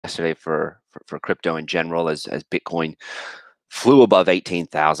yesterday for crypto in general, as Bitcoin flew above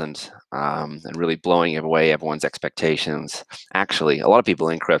 18,000 and really blowing away everyone's expectations. Actually, a lot of people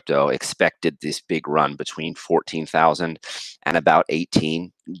in crypto expected this big run between 14,000 and about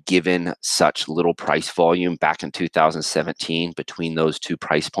 18, given such little price volume back in 2017 between those two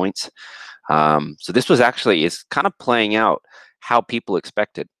price points. So this was actually, it's kind of playing out how people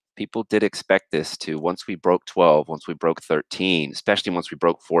expected. People did expect this to, once we broke 12, once we broke 13, especially once we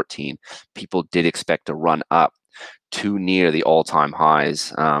broke 14, people did expect to run up to near the all-time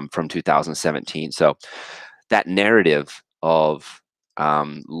highs from 2017. So that narrative of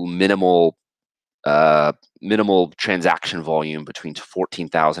minimal transaction volume between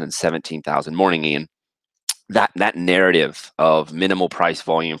 14,000 and 17,000, morning, Ian, that narrative of minimal price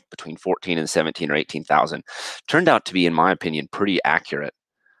volume between 14 and 17 or 18,000 turned out to be, in my opinion, pretty accurate.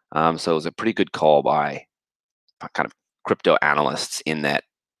 So it was a pretty good call by kind of crypto analysts in that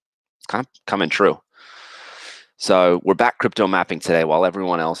it's kind of coming true. So we're back crypto mapping today while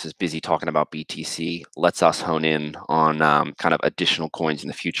everyone else is busy talking about BTC. Let's us hone in on kind of additional coins in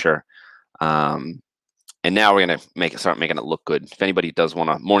the future. And now we're going to start making it look good. If anybody does want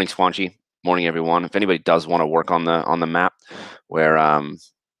to, morning Squanchy, morning everyone. If anybody does want to work on the map, where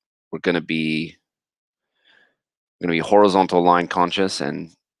we're going to be horizontal line conscious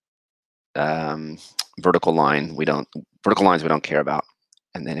and vertical lines we don't care about.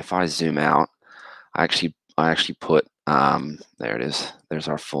 And then if I zoom out, I actually put there it is. There's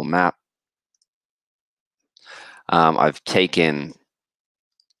our full map. I've taken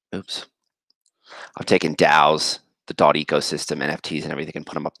DAOs, the dot ecosystem, NFTs, and everything, and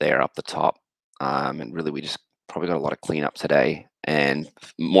put them up there, up the top. And really, we just probably got a lot of cleanup today. And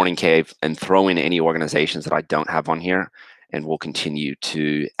morning cave, and throw in any organizations that I don't have on here, and we'll continue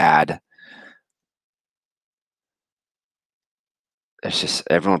to add. It's just,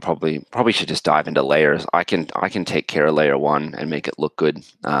 everyone probably should just dive into layers. I can take care of layer 1 and make it look good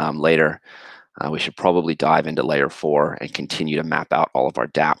later. We should probably dive into layer 4 and continue to map out all of our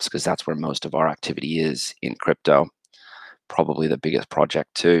dApps, because that's where most of our activity is in crypto. Probably the biggest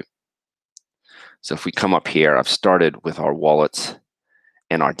project too. So if we come up here, I've started with our wallets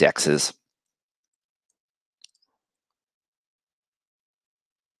and our dexes.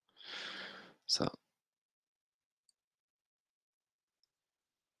 So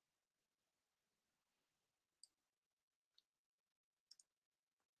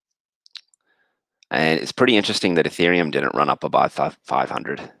and it's pretty interesting that Ethereum didn't run up above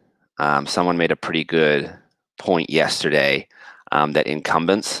 500. Someone made a pretty good point yesterday that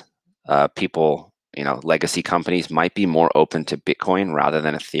incumbents, people, legacy companies might be more open to Bitcoin rather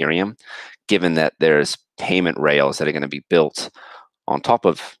than Ethereum, given that there's payment rails that are going to be built on top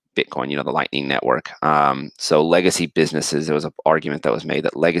of Bitcoin, the Lightning Network. So legacy businesses, there was an argument that was made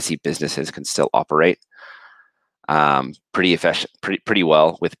that legacy businesses can still operate pretty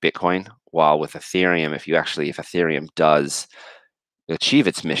well with Bitcoin, while with Ethereum, if Ethereum does achieve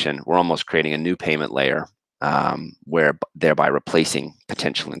its mission, we're almost creating a new payment layer, where thereby replacing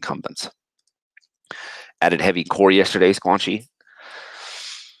potential incumbents. Added heavy core yesterday, Squanchy.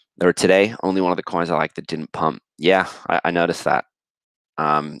 Or today, only one of the coins I like that didn't pump. Yeah, I noticed that.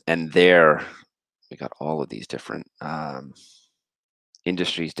 And there, we got all of these different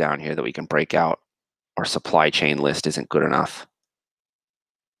industries down here that we can break out. Our supply chain list isn't good enough.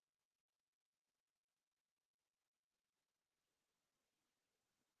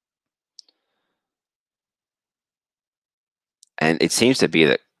 And it seems to be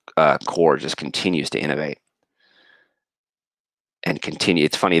that core just continues to innovate and continue.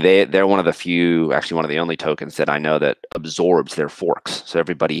 It's funny, they're one of the few, actually one of the only tokens that I know that absorbs their forks. So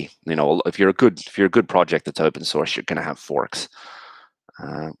everybody, if you're a good project that's open source, you're going to have forks.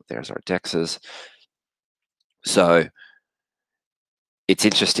 There's our dexes. So it's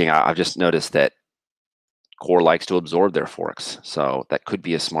interesting. I've just noticed that core likes to absorb their forks. So that could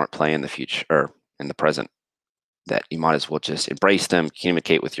be a smart play in the future, or in the present, that you might as well just embrace them,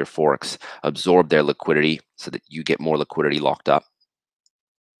 communicate with your forks, absorb their liquidity so that you get more liquidity locked up.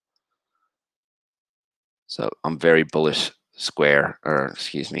 So I'm very bullish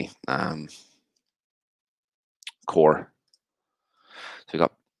core.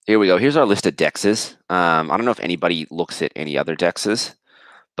 So here we go. Here's our list of dexes. I don't know if anybody looks at any other dexes,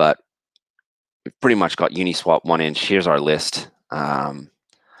 but we've pretty much got Uniswap 1inch. Here's our list.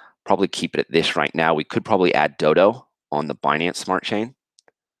 Probably keep it at this right now. We could probably add Dodo on the Binance Smart Chain.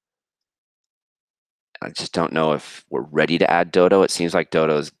 I just don't know if we're ready to add Dodo. It seems like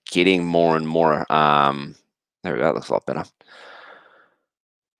Dodo is getting more and more. There we go. That looks a lot better.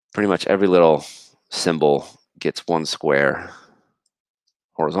 Pretty much every little symbol gets one square.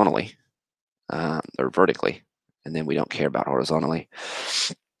 horizontally or vertically, and then we don't care about horizontally.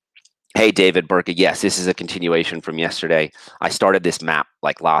 Hey, David Burke. Yes, this is a continuation from yesterday. I started this map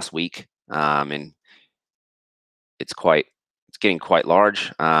like last week, and it's getting quite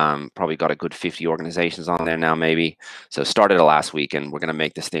large. Probably got a good 50 organizations on there now, maybe. So started it last week, and we're gonna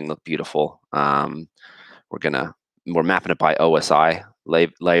make this thing look beautiful. We're mapping it by OSI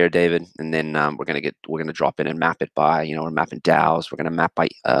layer, David, and then we're gonna drop in and map it by, we're mapping DAOs. We're gonna map by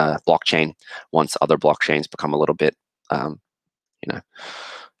blockchain once other blockchains become a little bit, um,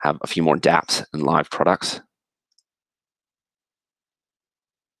 have a few more dApps and live products.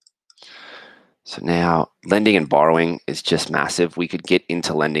 So now lending and borrowing is just massive. We could get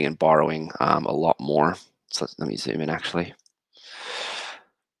into lending and borrowing a lot more. So let me zoom in actually.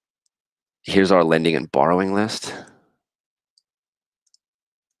 Here's our lending and borrowing list.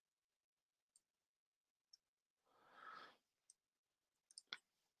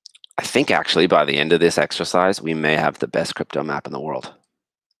 I think actually by the end of this exercise, we may have the best crypto map in the world.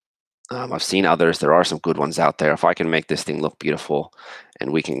 I've seen others. There are some good ones out there. If I can make this thing look beautiful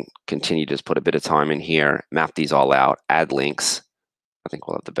and we can continue to just put a bit of time in here, map these all out, add links, I think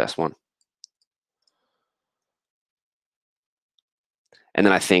we'll have the best one. And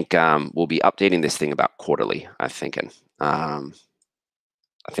then I think we'll be updating this thing about quarterly, I'm thinking. I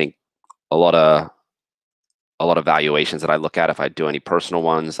think a lot of valuations that I look at, if I do any personal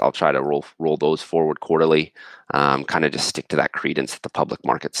ones, I'll try to roll those forward quarterly, kind of just stick to that credence that the public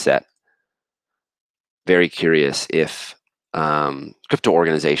market set. Very curious if crypto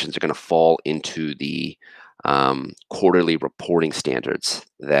organizations are going to fall into the quarterly reporting standards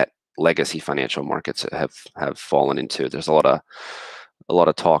that legacy financial markets have fallen into. There's a lot of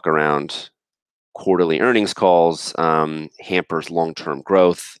talk around quarterly earnings calls hampers long-term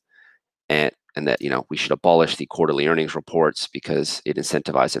growth, and that we should abolish the quarterly earnings reports because it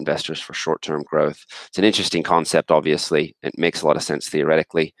incentivizes investors for short-term growth. It's an interesting concept. Obviously, it makes a lot of sense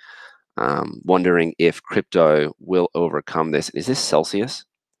theoretically. Wondering if crypto will overcome this. Is this Celsius?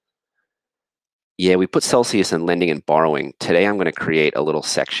 Yeah, we put Celsius in lending and borrowing. Today I'm going to create a little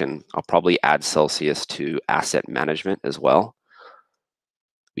section. I'll probably add Celsius to asset management as well.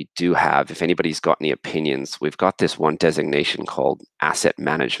 We do have, if anybody's got any opinions, we've got this one designation called asset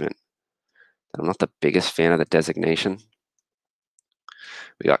management. I'm not the biggest fan of the designation.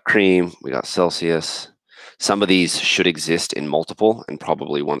 We got Cream, we got Celsius. Some of these should exist in multiple, and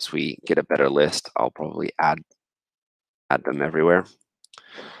probably once we get a better list, I'll probably add them everywhere.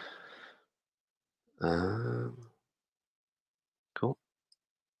 Cool.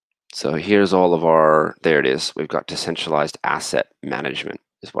 So here's all of our, there it is. We've got decentralized asset management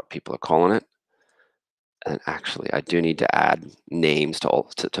is what people are calling it. And actually, I do need to add names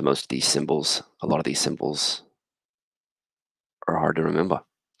to most of these symbols. A lot of these symbols are hard to remember.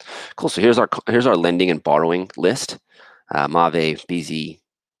 Cool. So here's our lending and borrowing list. Mave, BZ,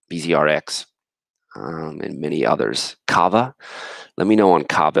 BZRX, and many others. Kava. Let me know on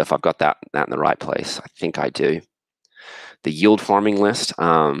Kava if I've got that in the right place. I think I do. The yield farming list.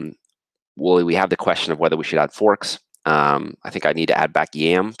 Well, we have the question of whether we should add forks. I think I need to add back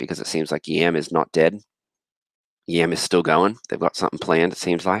Yam because it seems like Yam is not dead. Yam is still going. They've got something planned, it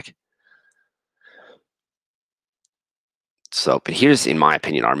seems like. So, but here's, in my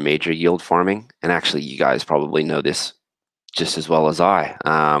opinion, our major yield farming. And actually, you guys probably know this just as well as I.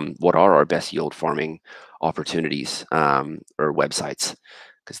 What are our best yield farming opportunities or websites?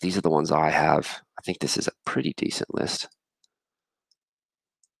 Because these are the ones I have. I think this is a pretty decent list.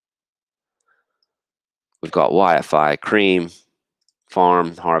 We've got YFI, Cream,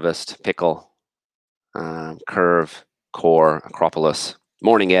 Farm, Harvest, Pickle, Curve, Core, Acropolis.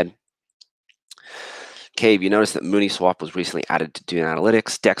 Morning, Ed. Cave, you notice that Swap was recently added to Dune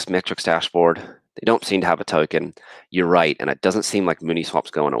Analytics, Dex Metrics dashboard. They don't seem to have a token. You're right, and it doesn't seem like Swap's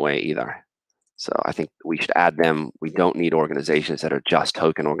going away either. So I think we should add them. We don't need organizations that are just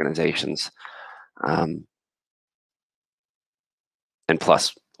token organizations. And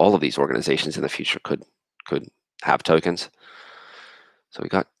plus, all of these organizations in the future could have tokens. So we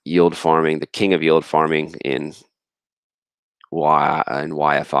got yield farming, the king of yield farming in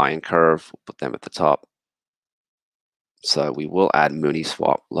YFI and Curve. We'll put them at the top. So we will add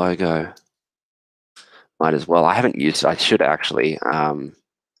Swap logo. Might as well. I haven't used it. I should actually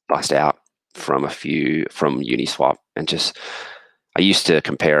bust out from Uniswap and just. I used to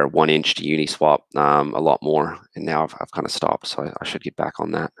compare 1 inch to Uniswap a lot more, and now I've kind of stopped. So I should get back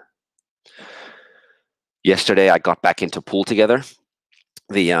on that. Yesterday, I got back into Pool Together,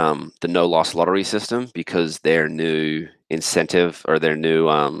 the no loss lottery system, because their new incentive or their new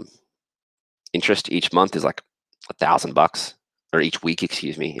interest each month is like $1,000. or each week,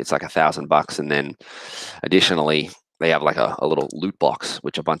 excuse me, it's like $1,000. And then additionally, they have like a little loot box,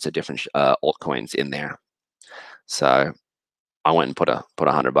 which a bunch of different altcoins in there. So I went and put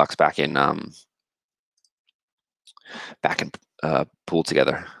 $100 back in pool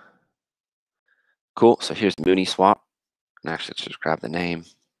together. Cool. So here's Mooney Swap. And actually, let's just grab the name.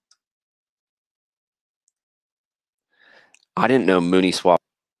 I didn't know Mooney Swap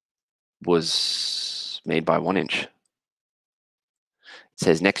was made by 1inch. It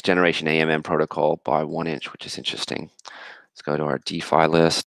says next generation AMM protocol by 1inch, which is interesting. Let's go to our DeFi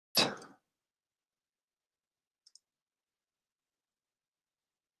list.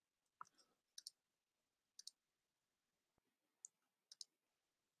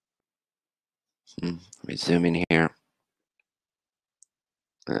 Let me zoom in here.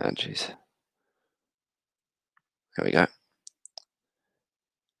 Oh, geez. There we go.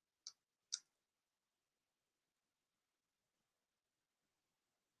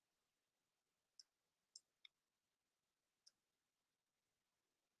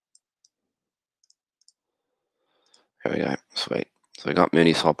 There we go. Sweet. So we got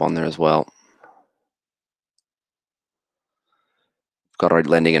Mooney Swap on there as well. We've got our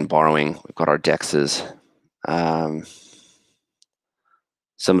lending and borrowing. We've got our dexes.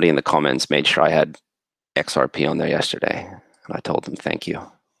 Somebody in the comments made sure I had XRP on there yesterday, and I told them thank you.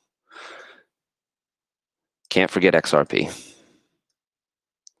 Can't forget XRP.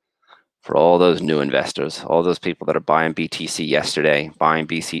 For all those new investors, all those people that are buying BTC yesterday, buying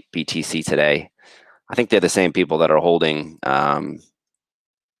BTC today, I think they're the same people that are holding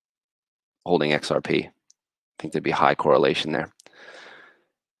XRP. I think there'd be high correlation there.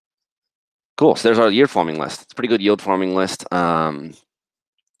 Cool. So there's our yield farming list. It's a pretty good yield farming list.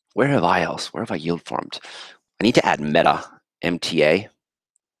 Where have I yield farmed? I need to add Meta, MTA.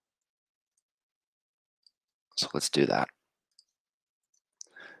 So let's do that.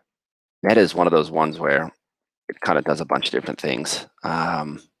 Meta is one of those ones where it kind of does a bunch of different things.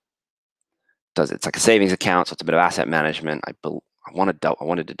 It's like a savings account, so it's a bit of asset management. I wanted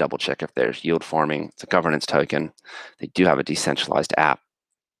to double check if there's yield farming. It's a governance token. They do have a decentralized app.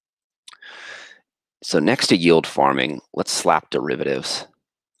 So next to yield farming, let's slap derivatives.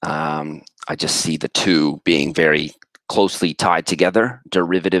 I just see the two being very closely tied together,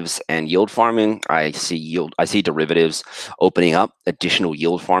 derivatives and yield farming. I see derivatives opening up additional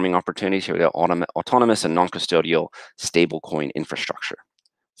yield farming opportunities. Here we go, autonomous and non-custodial stablecoin infrastructure.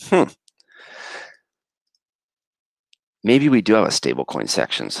 Maybe we do have a stablecoin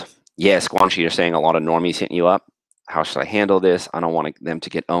sections. Yes, Guanxi, you're saying a lot of normies hitting you up. How should I handle this? I don't want them to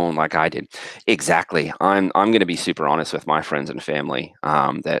get owned like I did. Exactly. I'm going to be super honest with my friends and family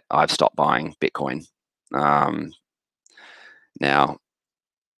that I've stopped buying Bitcoin. Now,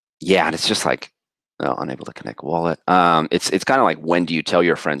 yeah, and it's just like unable to connect wallet. It's kind of like, when do you tell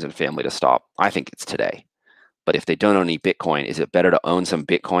your friends and family to stop? I think it's today. But if they don't own any Bitcoin, is it better to own some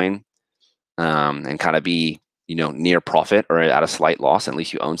Bitcoin and kind of be near profit or at a slight loss? At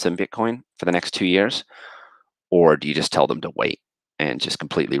least you own some Bitcoin for the next 2 years. Or do you just tell them to wait and just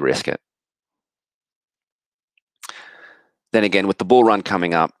completely risk it? Then again, with the bull run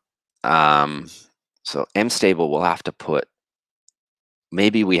coming up, so mstable will have to put,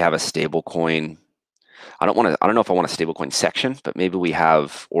 maybe we have a stable coin. I don't know if I want a stablecoin section, but maybe we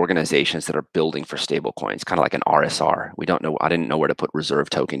have organizations that are building for stablecoins, kind of like an RSR. We don't know. I didn't know where to put reserve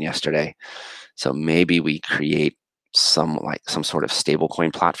token yesterday. So maybe we create some sort of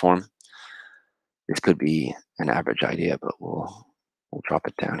stablecoin platform. This could be an average idea, but we'll drop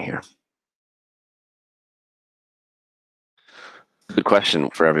it down here. Good question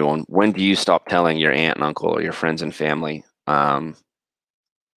for everyone. When do you stop telling your aunt and uncle or your friends and family, or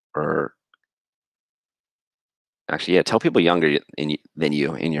actually, yeah, tell people younger than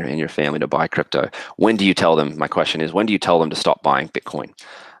you in your family to buy crypto? When do you tell them? My question is, when do you tell them to stop buying Bitcoin?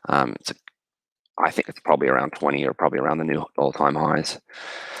 I think it's probably around 20 or probably around the new all-time highs.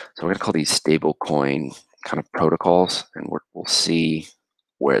 So we're going to call these stablecoin kind of protocols, and we'll see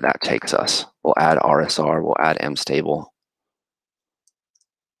where that takes us. We'll add RSR, we'll add mstable.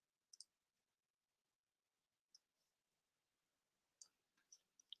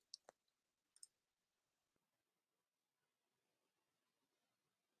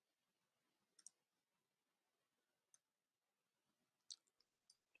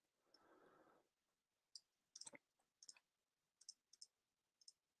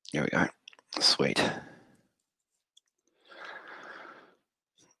 Here we go. Sweet.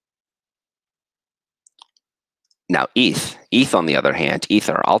 Now, ETH on the other hand,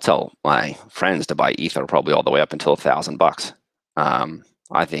 Ether, I'll tell my friends to buy Ether probably all the way up until $1,000.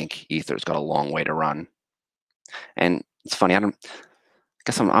 I think Ether's got a long way to run. And It's funny. I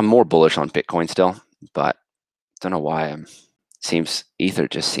guess I'm more bullish on Bitcoin still, but don't know why. Seems Ether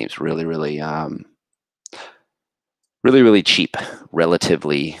just seems really cheap,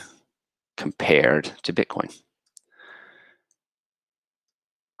 relatively compared to Bitcoin.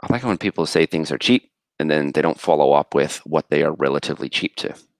 I like it when people say things are cheap and then they don't follow up with what they are relatively cheap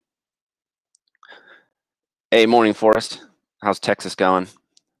to. Hey, morning, Forrest. How's Texas going?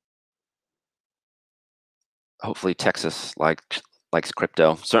 Hopefully, Texas likes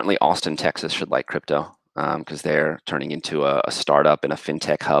crypto. Certainly, Austin, Texas should like crypto because they're turning into a startup and a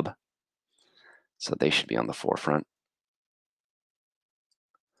fintech hub. So they should be on the forefront.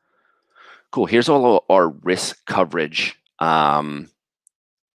 Cool. Here's all our risk coverage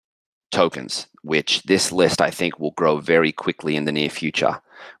tokens, which this list I think will grow very quickly in the near future.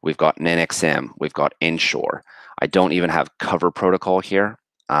 We've got NXM, we've got Ensure. I don't even have Cover Protocol here.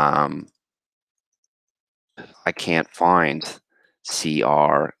 I can't find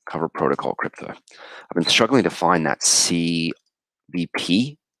CR Cover Protocol crypto. I've been struggling to find that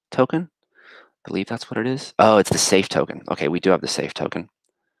CVP token. I believe that's what it is. Oh, it's the safe token. Okay, we do have the safe token.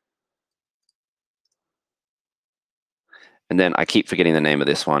 And then I keep forgetting the name of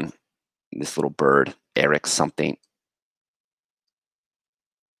this one, this little bird, Eric something.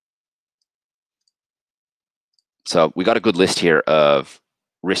 So we got a good list here of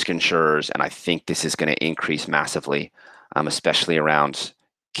risk insurers, and I think this is going to increase massively, especially around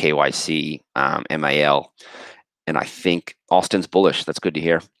KYC, MAL. And I think Austin's bullish. That's good to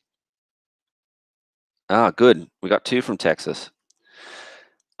hear. Ah, good. We got 2 from Texas.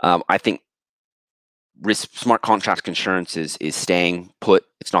 I think risk smart contract insurance is staying put.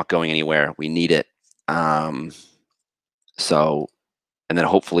 It's not going anywhere. We need it. So, and then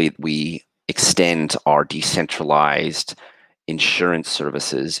hopefully we extend our decentralized insurance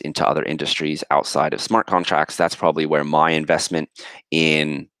services into other industries outside of smart contracts. That's probably where my investment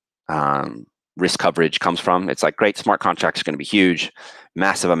in risk coverage comes from. It's like, great, smart contracts are going to be huge,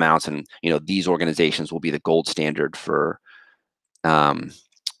 massive amounts, and these organizations will be the gold standard for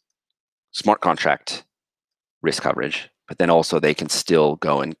smart contract risk coverage. But then also they can still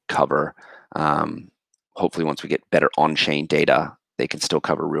go and cover. Hopefully, once we get better on-chain data, they can still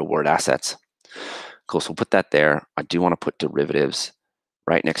cover real-world assets. Cool. So we'll put that there. I do want to put derivatives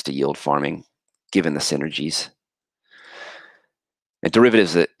right next to yield farming, given the synergies. And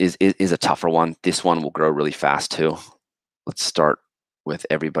derivatives is a tougher one. This one will grow really fast too. Let's start with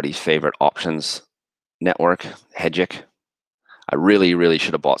everybody's favorite options network, Hedgic. I really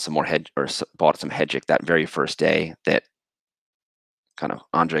should have bought some more bought some Hedgic that very first day that kind of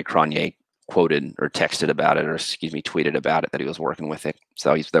Andre Cronje quoted or texted about it, or excuse me, tweeted about it, that he was working with it.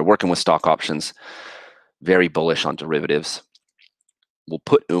 So they're working with stock options, very bullish on derivatives. We'll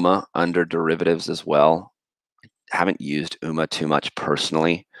put UMA under derivatives as well. Haven't used UMA too much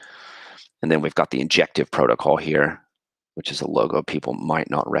personally. And then we've got the injective protocol here, which is a logo people might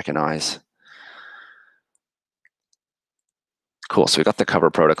not recognize. Cool, so we got the cover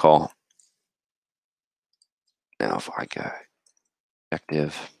protocol. Now if I go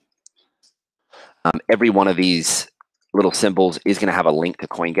injective, every one of these little symbols is going to have a link to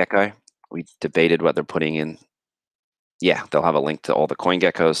CoinGecko. We debated what they're putting in. Yeah, they'll have a link to all the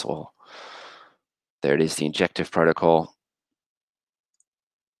CoinGeckos. Well, there it is, the injective protocol.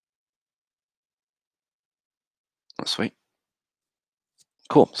 Oh, sweet.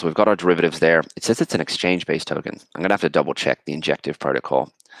 Cool, so we've got our derivatives there. It says it's an exchange-based token. I'm gonna have to double check the injective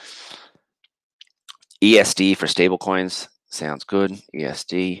protocol. ESD for stablecoins, sounds good,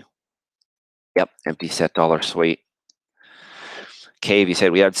 ESD. Yep, empty set dollar, sweet. Cave, you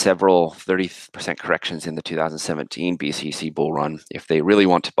said we had several 30% corrections in the 2017 BCC bull run. If they really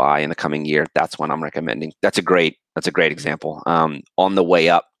want to buy in the coming year, that's when I'm recommending. That's a great example. On the way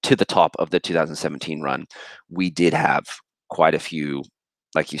up to the top of the 2017 run, we did have quite a few,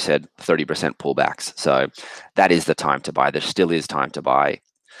 like you said, 30% pullbacks. So that is the time to buy. There still is time to buy,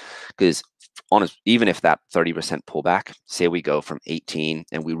 because even if that 30% pullback, say we go from 18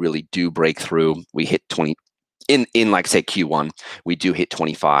 and we really do break through, we hit 20 in like say Q1, we do hit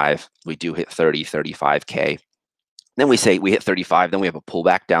 25, we do hit 30, 35K. Then we say we hit 35, then we have a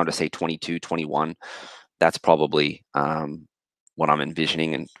pullback down to say 22, 21. That's probably what I'm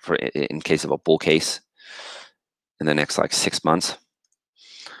envisioning in case of a bull case in the next like 6 months.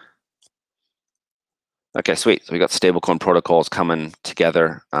 Okay, sweet. So we got stablecoin protocols coming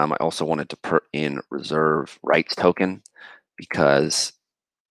together. I also wanted to put in reserve rights token, because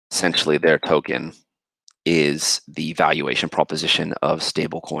essentially their token is the valuation proposition of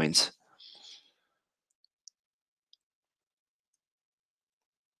stablecoins.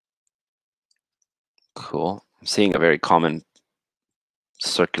 Cool. I'm seeing a very common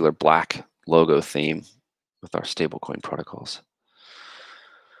circular black logo theme with our stablecoin protocols.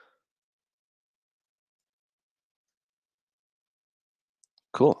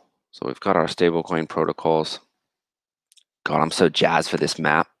 Cool. So we've got our stablecoin protocols. God, I'm so jazzed for this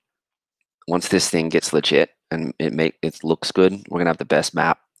map. Once this thing gets legit and it looks good, we're gonna have the best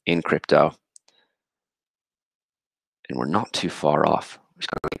map in crypto. And we're not too far off. We're just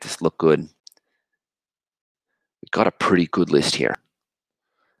gonna make this look good. We've got a pretty good list here.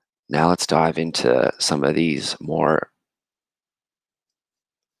 Now let's dive into some of these more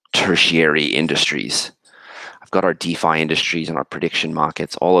tertiary industries. I've got our DeFi industries and our prediction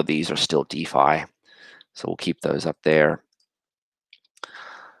markets. All of these are still DeFi, so we'll keep those up there.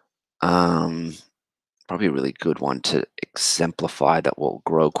 Probably a really good one to exemplify that will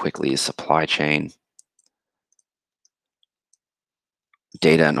grow quickly is supply chain,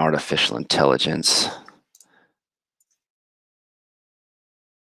 data and artificial intelligence.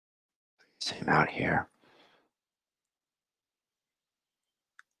 Zoom out here.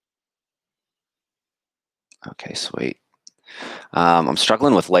 Okay, sweet. I'm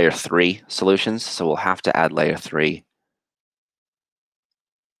struggling with layer 3 solutions, so we'll have to add layer 3.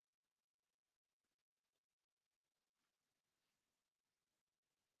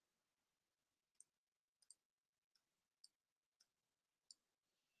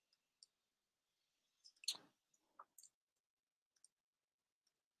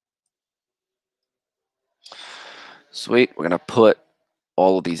 Sweet. We're going to put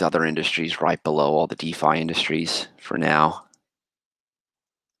all of these other industries right below all the DeFi industries for now.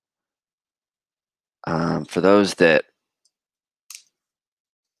 For those that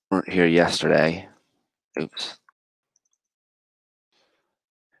weren't here yesterday, oops,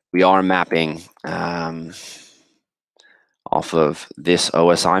 we are mapping off of this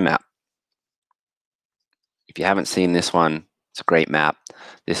OSI map. If you haven't seen this one, it's a great map.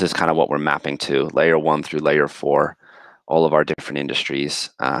 This is kind of what we're mapping to, layer 1 through layer 4, all of our different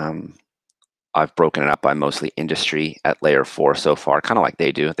industries. I've broken it up by mostly industry at layer 4 so far, kind of like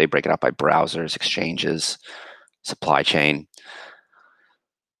they do. They break it up by browsers, exchanges, supply chain.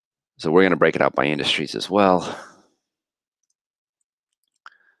 So we're going to break it up by industries as well.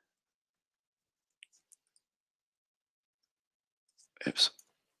 Oops.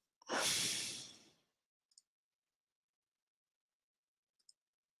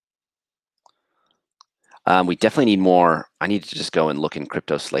 We definitely need more. I need to just go and look in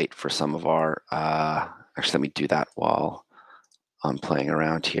Crypto Slate for some of our, actually, let me do that while I'm playing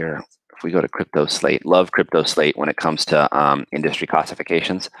around here. If we go to Crypto Slate, love Crypto Slate when it comes to industry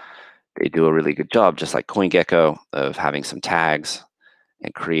classifications. They do a really good job, just like CoinGecko, of having some tags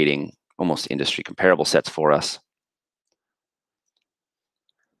and creating almost industry comparable sets for us.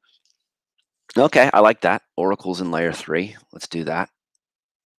 Okay, I like that. Oracle's in layer 3. Let's do that.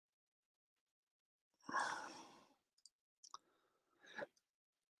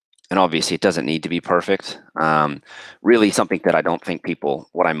 And obviously, it doesn't need to be perfect. Really, something that I don't think people,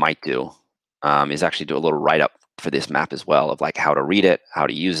 what I might do is actually do a little write-up for this map as well of like how to read it, how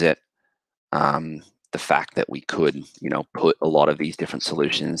to use it. The fact that we could, put a lot of these different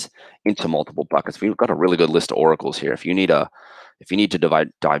solutions into multiple buckets. We've got a really good list of oracles here. If you need to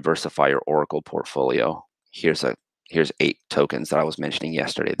diversify your oracle portfolio, here's 8 tokens that I was mentioning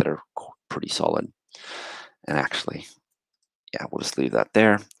yesterday that are pretty solid. And actually, yeah, we'll just leave that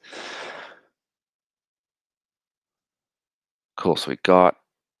there. Cool. So we got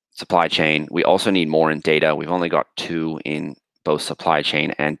supply chain. We also need more in data. We've only got 2 in both supply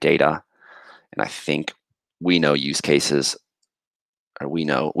chain and data. And I think we know use cases, or we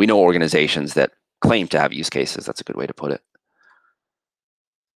know organizations that claim to have use cases. That's a good way to put it.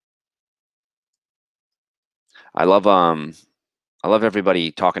 I love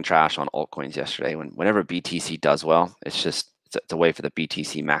everybody talking trash on altcoins yesterday. Whenever BTC does well, it's a way for the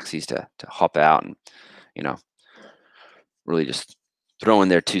BTC maxis to hop out and really just throw in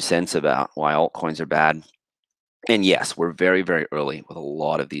their 2 cents about why altcoins are bad. And yes, we're very, very early with a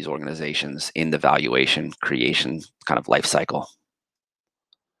lot of these organizations in the valuation creation kind of life cycle.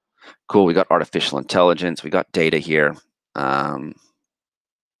 Cool. We got artificial intelligence. We got data here.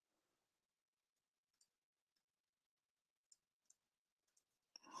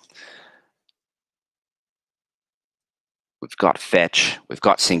 We've got Fetch. We've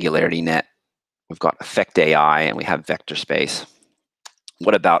got Singularity Net. We've got Effect AI, and we have Vector Space.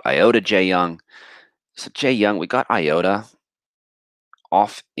 What about IOTA, Jay Young? So Jay Young, we got IOTA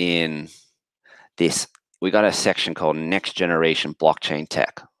off in this. We got a section called Next Generation Blockchain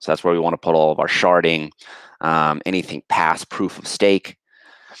Tech. So that's where we want to put all of our sharding, anything past proof of stake.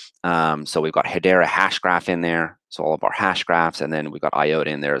 So we've got Hedera hash graph in there, so all of our hash graphs, and then we've got IOTA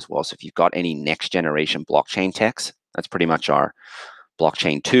in there as well. So if you've got any next generation blockchain techs, that's pretty much our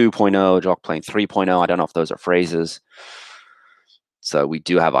blockchain 2.0, blockchain 3.0. I don't know if those are phrases. So we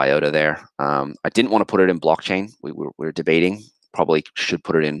do have IOTA there. I didn't want to put it in blockchain. We're debating. Probably should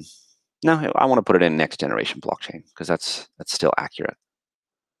put it in. No, I want to put it in next generation blockchain because that's still accurate.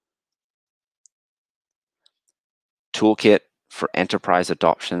 Toolkit for enterprise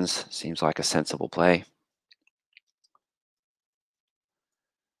adoptions seems like a sensible play.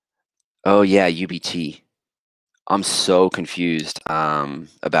 Oh yeah, UBT. I'm so confused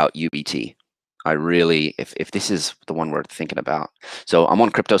about UBT. I really, if this is the one we're thinking about. So I'm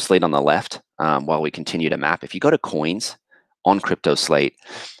on Crypto Slate on the left while we continue to map. If you go to coins on Crypto Slate,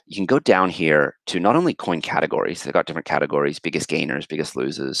 you can go down here to not only coin categories, they've got different categories, biggest gainers, biggest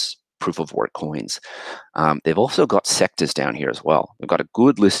losers, proof of work coins. They've also got sectors down here as well. They've got a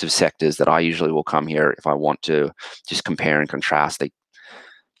good list of sectors that I usually will come here if I want to just compare and contrast. I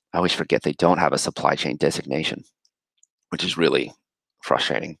always forget they don't have a supply chain designation, which is really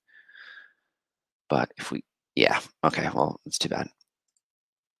frustrating. But if we, yeah, okay, well, it's too bad.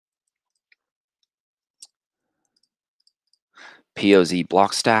 POZ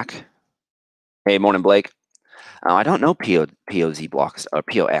block stack. Hey, morning, Blake. I don't know POZ blocks, or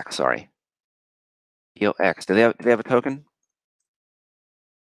POX, sorry. POX, do they have a token?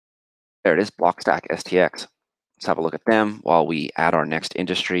 There it is, block stack STX. Let's have a look at them while we add our next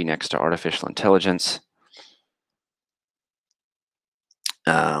industry next to artificial intelligence.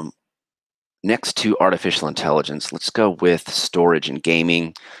 Next to artificial intelligence, let's go with storage and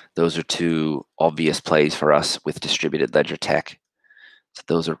gaming. Those are two obvious plays for us with distributed ledger tech.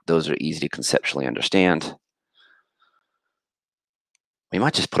 So those are easy to conceptually understand. We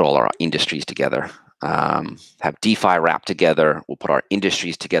might just put all our industries together. Have DeFi wrapped together. We'll put our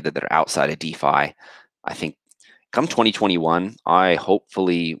industries together that are outside of DeFi. I think come 2021,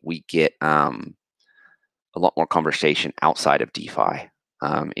 hopefully we get a lot more conversation outside of DeFi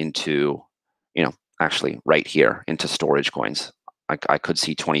into, actually right here into storage coins. I could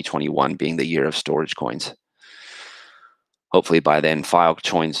see 2021 being the year of storage coins. Hopefully by then,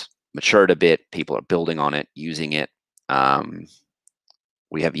 Filecoin's matured a bit. People are building on it, using it.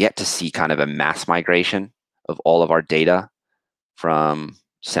 We have yet to see kind of a mass migration of all of our data from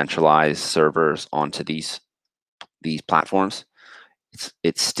centralized servers onto these platforms.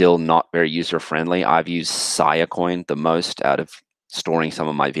 It's still not very user friendly. I've used Filecoin the most out of storing some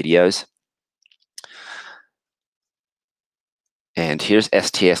of my videos. And here's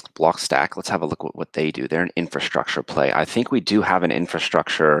STX block stack. Let's have a look at what they do. They're an infrastructure play. I think we do have an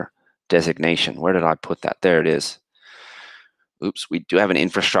infrastructure designation. Where did I put that? There it is. Oops, we do have an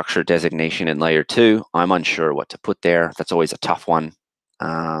infrastructure designation in layer 2. I'm unsure what to put there. That's always a tough one.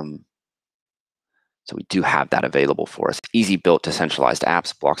 So we do have that available for us. Easy built decentralized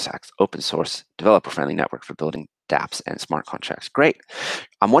apps, block stacks, open source, developer-friendly network for building dApps and smart contracts. Great.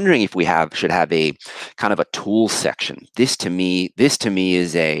 I'm wondering if we should have a kind of a tool section. This to me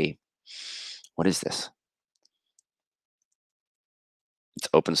is what is this? It's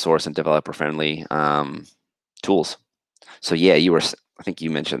open source and developer-friendly tools. So yeah, I think you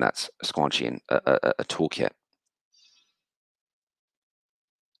mentioned that's Squanchy and a toolkit.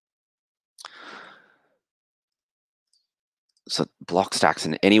 So block stacks,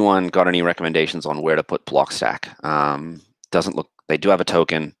 and anyone got any recommendations on where to put block stack? Doesn't look, they do have a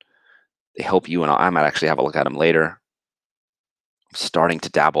token. They help you, and I might actually have a look at them later. I'm starting to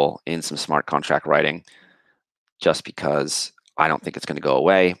dabble in some smart contract writing just because I don't think it's going to go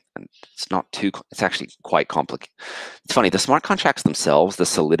away. And it's actually quite complicated. It's funny, the smart contracts themselves, the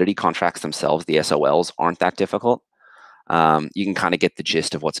Solidity contracts themselves, the SOLs aren't that difficult. You can kind of get the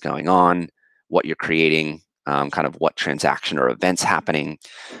gist of what's going on, what you're creating, kind of what transaction or events happening.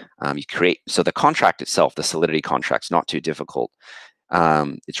 So the contract itself, the Solidity contract's not too difficult.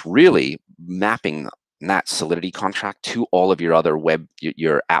 It's really mapping that Solidity contract to all of your other web,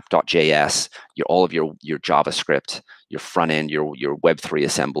 your app.js, all of your JavaScript, your front end, your Web3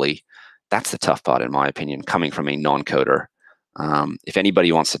 assembly. That's the tough part, in my opinion, coming from a non-coder. If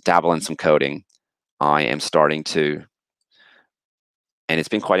anybody wants to dabble in some coding, I am starting to, and it's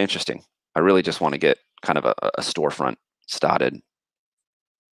been quite interesting. I really just want to get kind of a storefront started.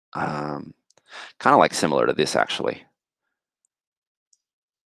 Kind of like similar to this, actually.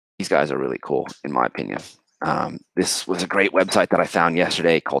 These guys are really cool, in my opinion. This was a great website that I found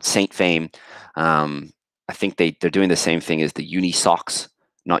yesterday called Saint Fame. I think they're doing the same thing as the Unisocks,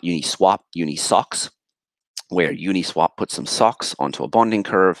 not Uniswap, Unisocks, where Uniswap puts some socks onto a bonding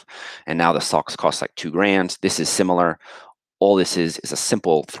curve, and now the socks cost like $2,000. This is similar. all this is a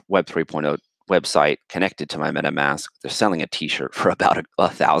simple Web 3.0 website connected to my MetaMask. They're selling a T-shirt for about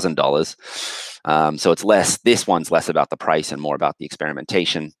 $1,000. So it's less. This one's less about the price and more about the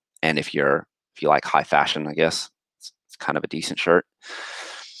experimentation. And if you like high fashion, I guess it's kind of a decent shirt.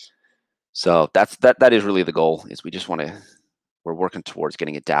 So that is really the goal. Is we're working towards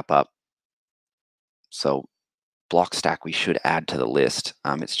getting a DApp up. So Blockstack we should add to the list.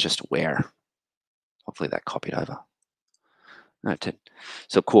 It's just where. Hopefully that copied over. No, it did.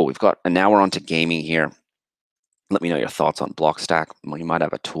 So cool. And now we're on to gaming here. Let me know your thoughts on Blockstack. Well, you might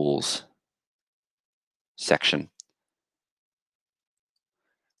have a tools section.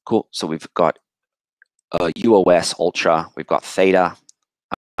 Cool. So we've got UOS Ultra. We've got Theta,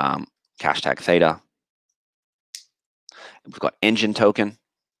 hashtag Theta. We've got Engine Token,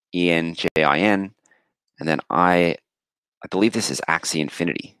 ENJIN, and then I believe this is Axie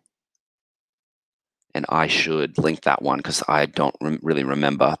Infinity. And I should link that one because I don't really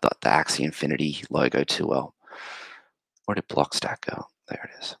remember the Axie Infinity logo too well. Where did Blockstack go? There it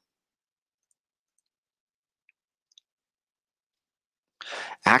is.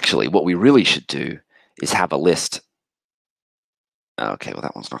 Actually, what we really should do is have a list. Okay, well,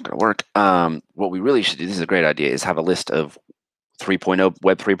 that one's not going to work. What we really should do, this is a great idea, is have a list of 3.0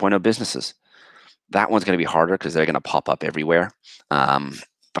 Web 3.0 businesses. That one's going to be harder because they're going to pop up everywhere.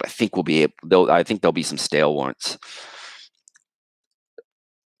 But I think we'll be able. I think there'll be some stale ones.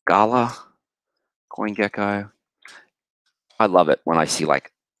 Gala, CoinGecko. I love it when I see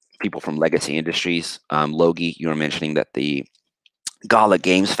like people from legacy industries. Logie, you were mentioning that the Gala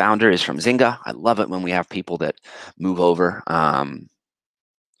Games founder is from Zynga. I love it when we have people that move over.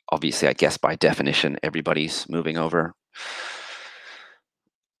 Obviously, I guess by definition, everybody's moving over.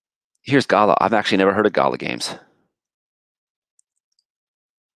 Here's Gala. I've actually never heard of Gala Games.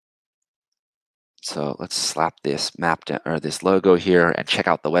 So let's slap this map down, or this logo here, and check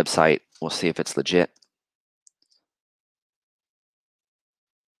out the website. We'll see if it's legit.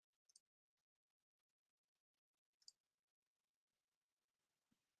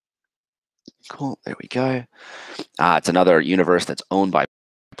 Cool, there we go. It's another universe that's owned by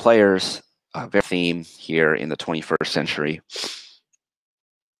players. Very theme here in the 21st century.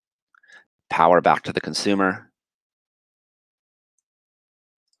 Power back to the consumer.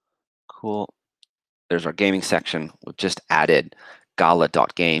 Cool. There's our gaming section. We've just added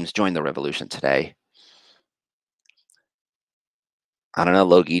gala.games. Join the revolution today. I don't know,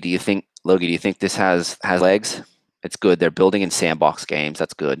 Logie, do you think this has legs? It's good. They're building in sandbox games.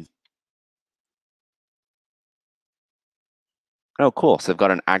 That's good. Oh, cool. So they've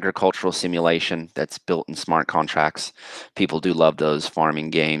got an agricultural simulation that's built in smart contracts. People do love those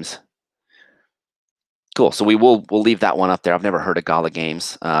farming games. Cool. So we'll leave that one up there. I've never heard of Gala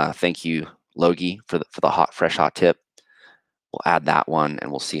Games. Thank you, Logie, for the fresh hot tip. We'll add that one and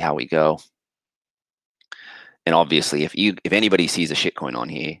we'll see how we go. And obviously, if anybody sees a shitcoin on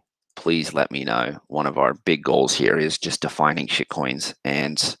here, please let me know. One of our big goals here is just defining shitcoins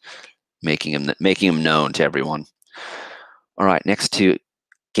and making them known to everyone. All right, next to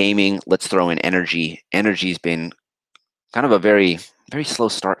gaming, let's throw in energy. Energy's been kind of a very, very slow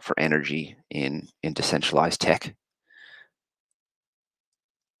start for energy in decentralized tech.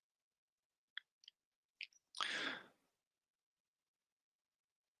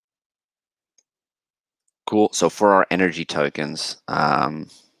 Cool. So for our energy tokens,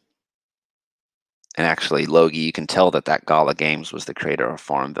 and actually, Logie, you can tell that Gala Games was the creator of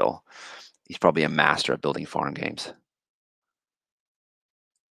Farmville. He's probably a master at building farm games.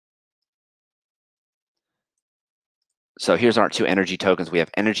 So here's our two energy tokens. We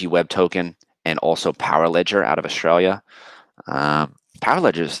have Energy Web Token and also Power Ledger out of Australia. Power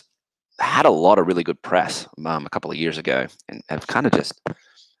Ledger's had a lot of really good press a couple of years ago and have kind of just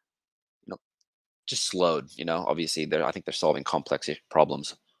slowed. Obviously, I think they're solving complex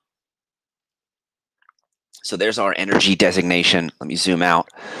problems. So there's our energy designation. Let me zoom out.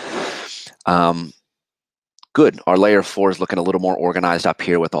 Good. Our layer 4 is looking a little more organized up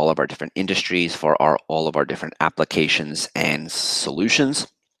here with all of our different industries for all of our different applications and solutions.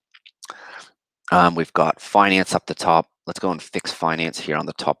 We've got finance up the top. Let's go and fix finance here on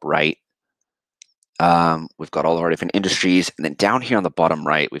the top right. We've got all of our different industries. And then down here on the bottom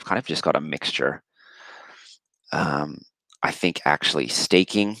right, we've kind of just got a mixture. I think actually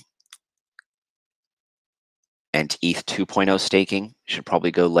staking and ETH 2.0 staking should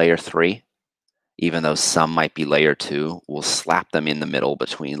probably go layer 3. Even though some might be layer 2, we'll slap them in the middle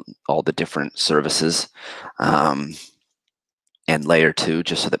between all the different services and layer 2,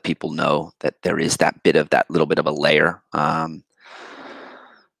 just so that people know that there is that little bit of a layer.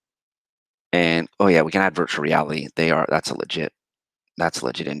 And oh yeah, we can add virtual reality. That's a legit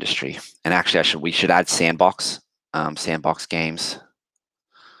industry. And actually, we should add sandbox games.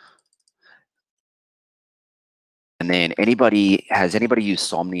 And then has anybody used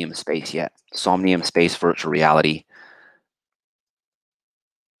Somnium Space yet? Somnium Space virtual reality.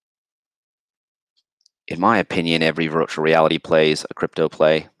 In my opinion, every virtual reality play is a crypto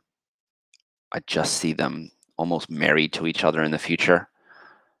play. I just see them almost married to each other in the future,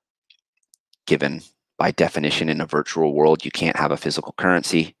 given by definition in a virtual world, you can't have a physical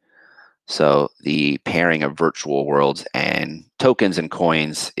currency. So the pairing of virtual worlds and tokens and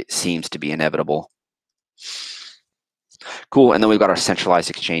coins, it seems to be inevitable. Cool. And then we've got our centralized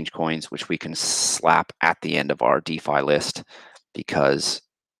exchange coins, which we can slap at the end of our DeFi list because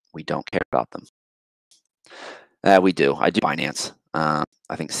we don't care about them. We do. I do Binance. I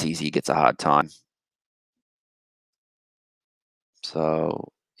think CZ gets a hard time.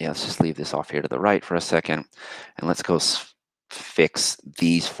 So yeah, let's just leave this off here to the right for a second. And let's go fix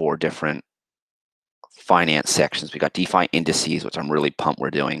these 4 different finance sections. We got DeFi indices, which I'm really pumped we're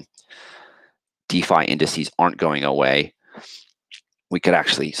doing. DeFi indices aren't going away. We could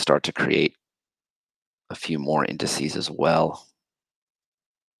actually start to create a few more indices as well.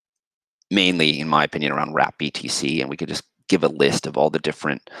 Mainly, in my opinion, around wrap BTC, and we could just give a list of all the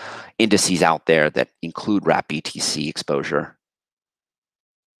different indices out there that include wrap BTC exposure.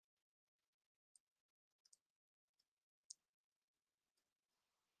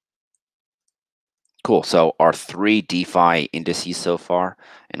 Cool. So our 3 DeFi indices so far,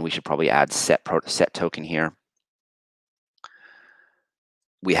 and we should probably add set token here.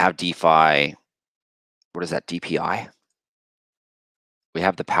 We have DeFi. What is that? DPI. We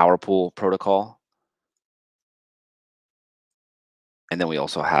have the Power Pool protocol, and then we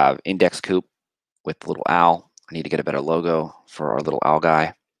also have Index Coop with the little owl. I need to get a better logo for our little owl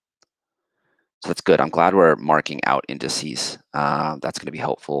guy. So that's good. I'm glad we're marking out indices. That's going to be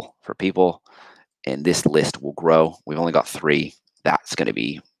helpful for people. And this list will grow. We've only got 3. That's going to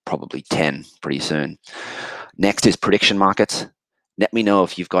be probably 10 pretty soon. Next is prediction markets. Let me know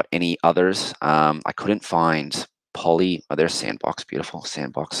if you've got any others. I couldn't find Poly. Oh, there's Sandbox. Beautiful.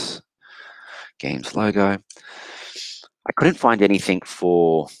 Sandbox Games logo. I couldn't find anything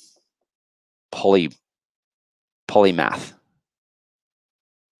for polymath.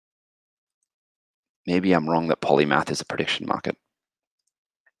 Maybe I'm wrong that polymath is a prediction market.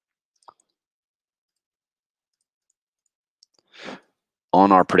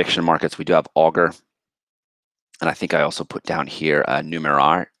 On our prediction markets, we do have Augur. And I think I also put down here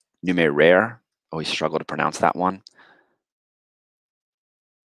Numeraire. Always struggle to pronounce that one.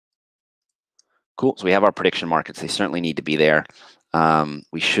 Cool. So we have our prediction markets. They certainly need to be there.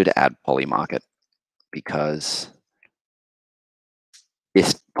 We should add Polymarket because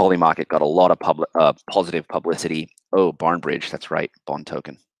this Polymarket got a lot of positive publicity. Oh, Barnbridge. That's right. Bond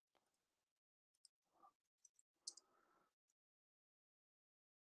token.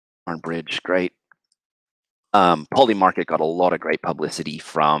 Barnbridge. Great. Polymarket got a lot of great publicity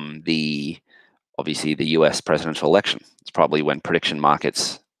from obviously the US presidential election. It's probably when prediction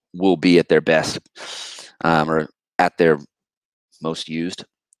markets will be at their best, or at their most used.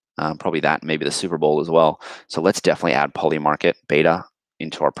 Probably that, maybe the Super Bowl as well. So let's definitely add Polymarket beta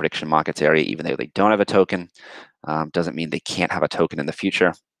into our prediction markets area, even though they don't have a token. Doesn't mean they can't have a token in the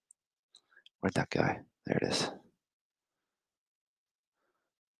future. Where'd that go? There it is.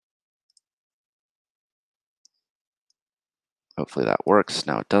 Hopefully that works.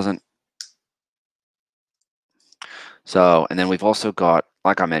 No, it doesn't. So, and then we've also got,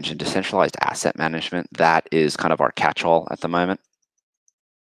 like I mentioned, decentralized asset management. That is kind of our catch-all at the moment.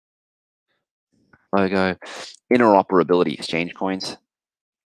 Logo, interoperability exchange coins.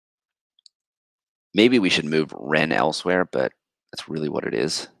 Maybe we should move REN elsewhere, but that's really what it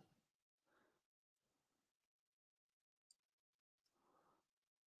is.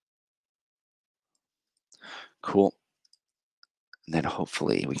 Cool. And then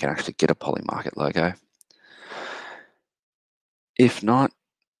hopefully we can actually get a Polymarket logo. If not,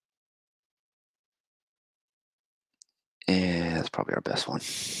 yeah, that's probably our best one.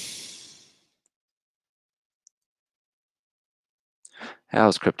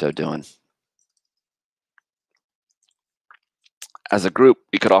 How's crypto doing? As a group,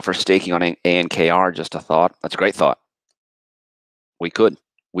 we could offer staking on ANKR, just a thought. That's a great thought. We could.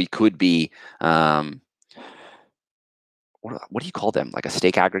 We could be, what do you call them? Like a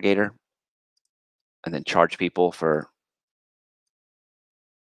stake aggregator? And then charge people for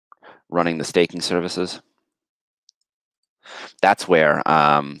running the staking services. That's where,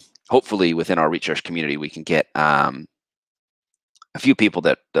 hopefully within our research community, we can get a few people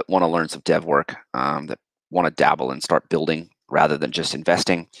that want to learn some dev work, that want to dabble and start building rather than just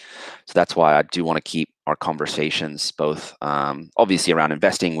investing. So that's why I do want to keep our conversations both, obviously around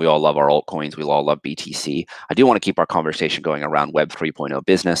investing. We all love our altcoins. We all love BTC. I do want to keep our conversation going around Web 3.0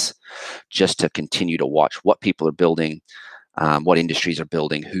 business, just to continue to watch what people are building, what industries are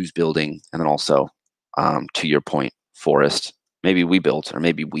building, who's building, and then also, to your point, Forrest, maybe we built or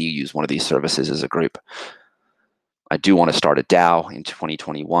maybe we use one of these services as a group. I do want to start a DAO in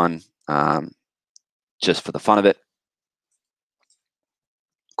 2021, just for the fun of it.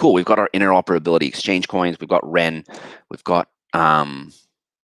 Cool. We've got our interoperability exchange coins. We've got REN. We've got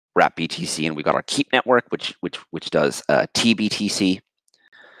Wrap BTC, and we've got our Keep network, which does TBTC.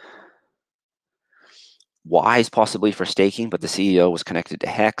 Wise possibly for staking, but the CEO was connected to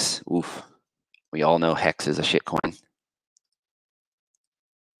Hex. Oof. We all know Hex is a shitcoin.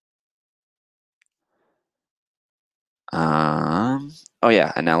 Oh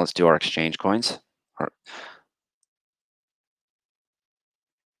yeah, and now let's do our exchange coins.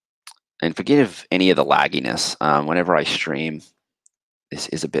 And forgive any of the lagginess. Whenever I stream, this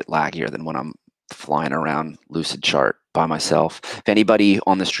is a bit laggier than when I'm flying around Lucid Chart by myself. If anybody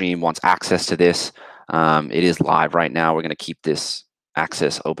on the stream wants access to this, it is live right now. We're going to keep this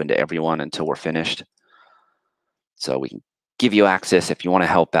access open to everyone until we're finished. So we can give you access if you want to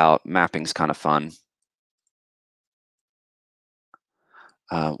help out. Mapping's kind of fun.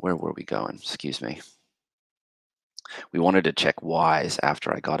 Where were we going? Excuse me. We wanted to check Wise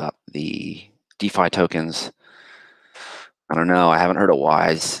after I got up the DeFi tokens. I don't know. I haven't heard of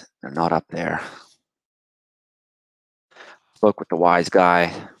Wise. They're not up there. Spoke with the Wise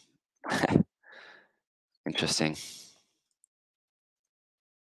guy. Interesting.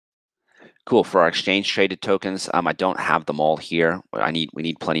 Cool. For our exchange traded tokens, I don't have them all here. We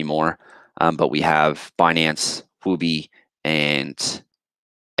need plenty more, but we have Binance, Huobi, and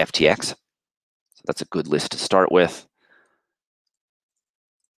FTX. So that's a good list to start with.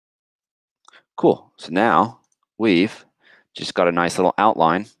 Cool. So now we've just got a nice little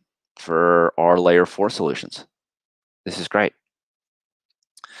outline for our layer 4 solutions. This is great.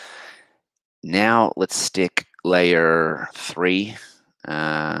 Now let's stick layer 3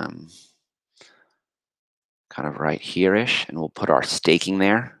 kind of right here-ish, and we'll put our staking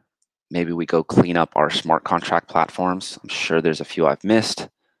there. Maybe we go clean up our smart contract platforms. I'm sure there's a few I've missed.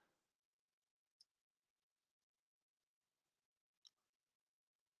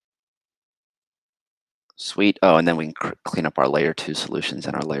 Sweet. Oh, and then we can clean up our layer 2 solutions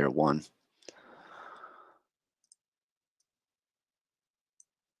and our layer 1.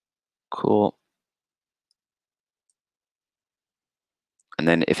 Cool. And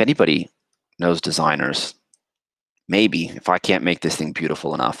then if anybody knows designers, maybe if I can't make this thing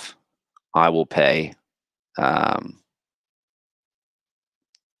beautiful enough, I will pay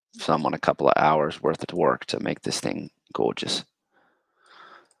someone a couple of hours worth of work to make this thing gorgeous.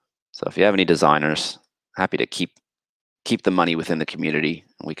 So if you have any designers, happy to keep the money within the community,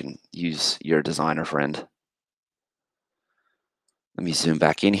 and we can use your designer friend. Let me zoom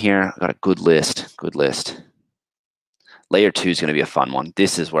back in here. I've got a good list. Layer 2 is going to be a fun one.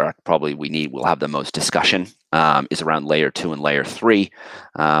 This is where we'll have the most discussion, is around layer 2 and layer 3.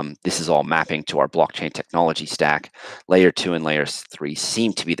 This is all mapping to our blockchain technology stack. Layer 2 and layer 3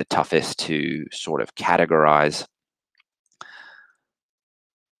 seem to be the toughest to sort of categorize.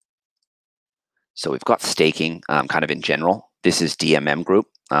 So we've got staking kind of in general. This is DMM group,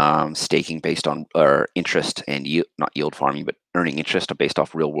 staking based on interest and yield, not yield farming, but earning interest based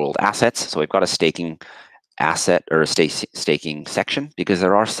off real world assets. So we've got a staking asset or a staking section, because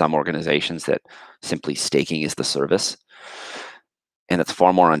there are some organizations that simply staking is the service, and it's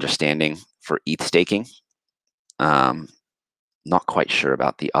far more understanding for ETH staking. Not quite sure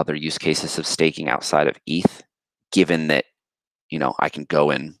about the other use cases of staking outside of ETH, given that I can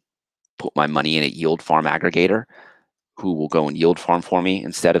go and put my money in a yield farm aggregator who will go and yield farm for me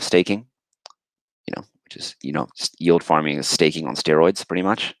instead of staking, which is just yield farming is staking on steroids pretty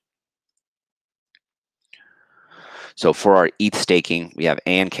much. So for our ETH staking, we have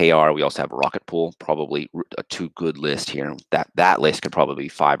ANKR. We also have Rocket Pool, probably a 2 good list here. That list could probably be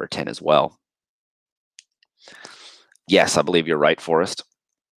 5 or 10 as well. Yes, I believe you're right, Forrest.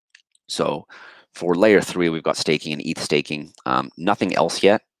 So for layer 3, we've got staking and ETH staking. Nothing else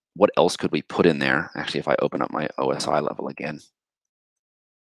yet. What else could we put in there? Actually, if I open up my OSI level again.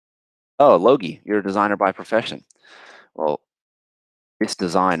 Oh, Logie, you're a designer by profession. Well, this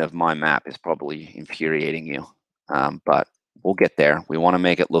design of my map is probably infuriating you. But we'll get there. We want to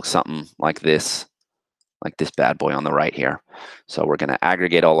make it look something like this. like this bad boy on the right here. So we're going to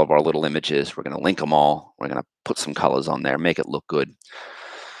aggregate all of our little images. We're going to link them all. We're going to put some colors on there, make it look good.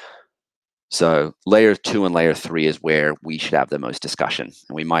 So layer 2 and layer 3 is where we should have the most discussion.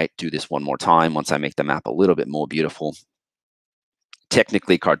 And we might do this one more time once I make the map a little bit more beautiful.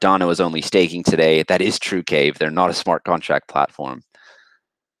 Technically, Cardano is only staking today. That is true, Cave. They're not a smart contract platform.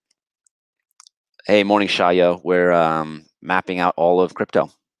 Hey, morning, Shayo. We're mapping out all of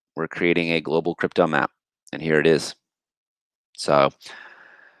crypto. We're creating a global crypto map, and here it is. So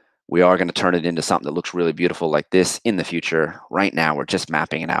we are going to turn it into something that looks really beautiful like this in the future. Right now, we're just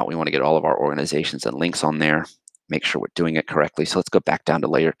mapping it out. We want to get all of our organizations and links on there, make sure we're doing it correctly. So let's go back down to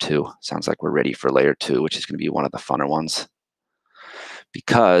layer 2. Sounds like we're ready for layer 2, which is going to be one of the funner ones.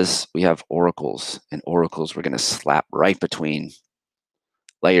 Because we have oracles, and oracles we're going to slap right between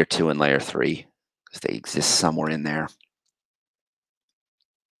layer 2 and layer 3, because they exist somewhere in there.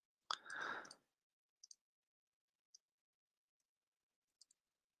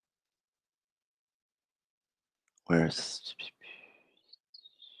 Where's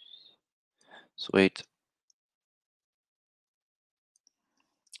sweet?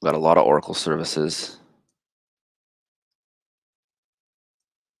 We've got a lot of Oracle services.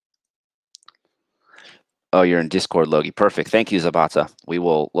 Oh, you're in Discord, Logie. Perfect. Thank you, Zabata.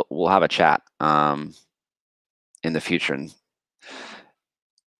 We'll have a chat in the future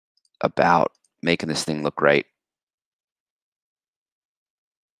about making this thing look great.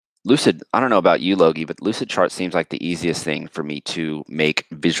 Lucid, I don't know about you, Logie, but Lucid Chart seems like the easiest thing for me to make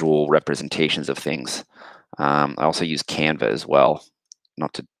visual representations of things. I also use Canva as well,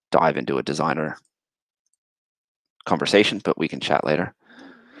 not to dive into a designer conversation, but we can chat later.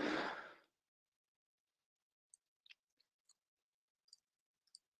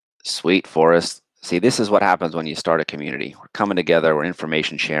 Sweet, Forrest. See, this is what happens when you start a community. We're coming together, we're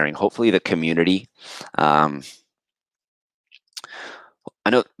information sharing. Hopefully the community, I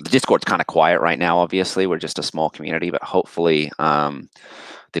know the Discord's kind of quiet right now, obviously. We're just a small community, but hopefully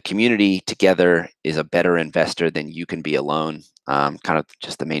the community together is a better investor than you can be alone. Kind of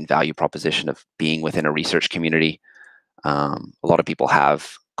just the main value proposition of being within a research community. A lot of people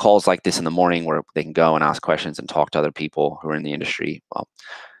have calls like this in the morning where they can go and ask questions and talk to other people who are in the industry. Well,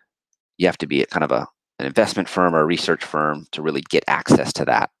 you have to be at kind of an investment firm or a research firm to really get access to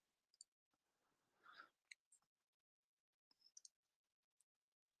that.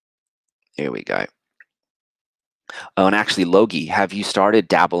 There we go. Oh, and actually, Logie, have you started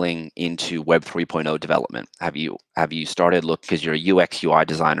dabbling into Web 3.0 development? Have you started look, because you're a UX UI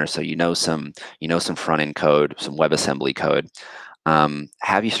designer, so you know some front end code, some WebAssembly code.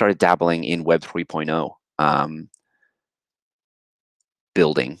 Have you started dabbling in Web 3.0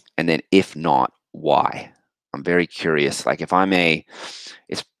 building? And then if not, why? I'm very curious. Like if I'm a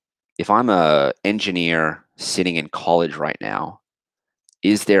engineer sitting in college right now,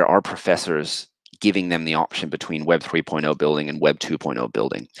 are professors giving them the option between Web 3.0 building and Web 2.0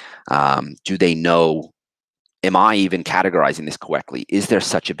 building? Do they know, am I even categorizing this correctly? Is there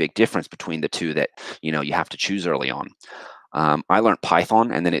such a big difference between the two that you have to choose early on? I learned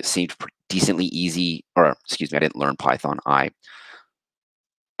Python, and then it seemed decently easy, or excuse me, I didn't learn Python. I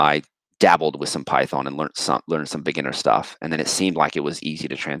dabbled with some Python and learned some beginner stuff, and then it seemed like it was easy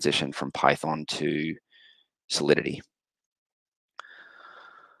to transition from Python to Solidity.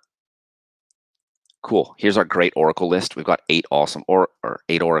 Cool. Here's our great Oracle list. We've got 8 awesome or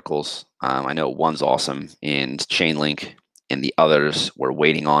 8 oracles. I know one's awesome in Chainlink, and the others we're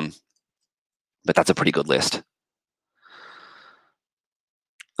waiting on, but that's a pretty good list.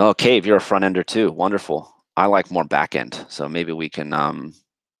 Oh, Cave, you're a front ender too. Wonderful. I like more back end, so maybe we can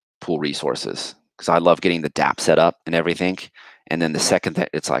pool resources, because I love getting the DApp set up and everything. And then the second that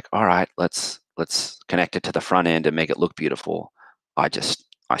it's like, all right, let's connect it to the front end and make it look beautiful, I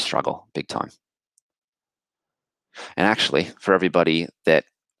struggle big time. And actually, for everybody that,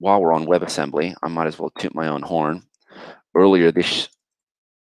 while we're on WebAssembly, I might as well toot my own horn.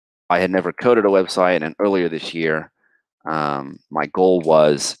 I had never coded a website, and earlier this year, my goal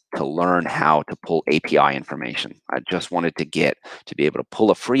was to learn how to pull API information. I just wanted to be able to pull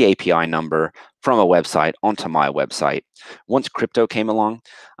a free API number from a website onto my website. Once crypto came along,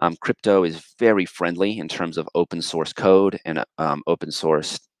 crypto is very friendly in terms of open source code and open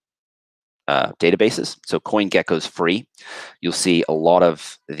source databases. So CoinGecko is free. You'll see a lot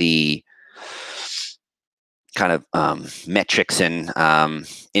of the kind of metrics and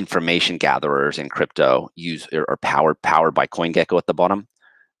information gatherers in crypto are powered by CoinGecko at the bottom.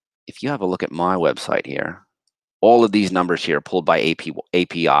 If you have a look at my website here, all of these numbers here are pulled by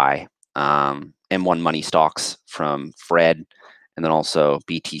API, M1 money stocks from Fred, and then also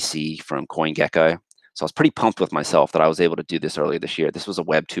BTC from CoinGecko. So I was pretty pumped with myself that I was able to do this earlier this year. This was a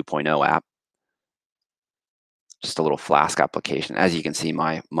Web 2.0 app, just a little Flask application. As you can see,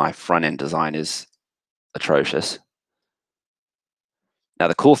 my front end design is atrocious. Now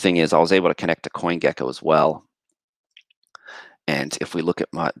the cool thing is I was able to connect to CoinGecko as well. And if we look at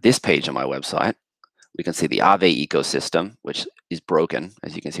this page on my website, we can see the Aave ecosystem, which is broken.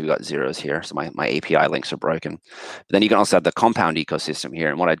 As you can see, we got zeros here. So my API links are broken. But then you can also have the Compound ecosystem here.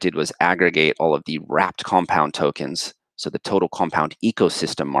 And what I did was aggregate all of the wrapped Compound tokens. So the total Compound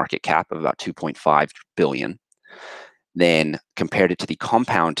ecosystem market cap of about 2.5 billion. Then compared it to the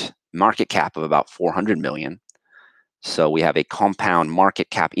Compound market cap of about 400 million. So we have a Compound market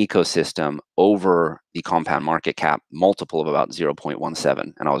cap ecosystem over the Compound market cap multiple of about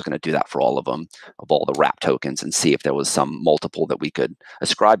 0.17. And I was going to do that for all of them, of all the wrap tokens, and see if there was some multiple that we could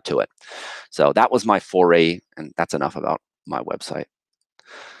ascribe to it. So that was my foray, and that's enough about my website.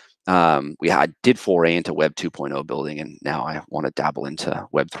 I did foray into Web 2.0 building, and now I want to dabble into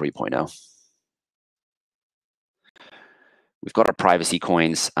Web 3.0. We've got our privacy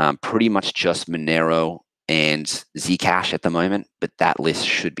coins, pretty much just Monero and Zcash at the moment, but that list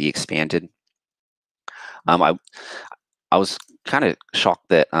should be expanded. I was kind of shocked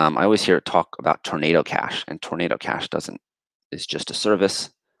that I always hear talk about Tornado Cash, and Tornado Cash is just a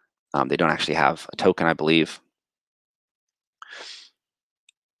service. They don't actually have a token, I believe.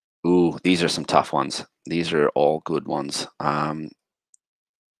 Ooh, these are some tough ones. These are all good ones.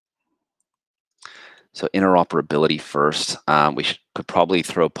 So interoperability first. We could probably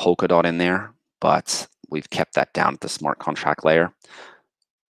throw Polkadot in there, but we've kept that down at the smart contract layer.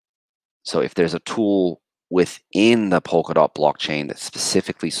 So if there's a tool within the Polkadot blockchain that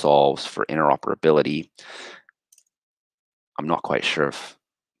specifically solves for interoperability, I'm not quite sure if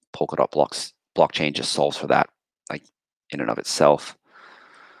Polkadot blockchain just solves for that, like in and of itself.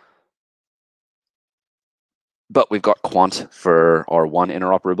 But we've got Quant for our one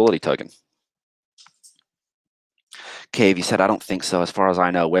interoperability token. Cave, you said, I don't think so. As far as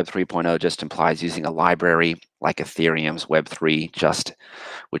I know, Web 3.0 just implies using a library like Ethereum's Web3,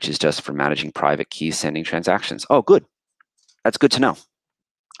 which is just for managing private keys, sending transactions. Oh, good. That's good to know.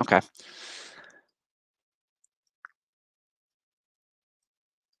 Okay.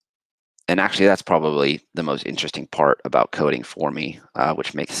 And actually, that's probably the most interesting part about coding for me,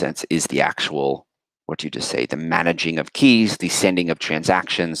 which makes sense, is the actual, what you just say, the managing of keys, the sending of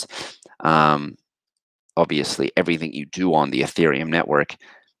transactions. Obviously, everything you do on the Ethereum network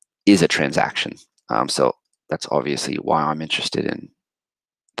is a transaction. So that's obviously why I'm interested in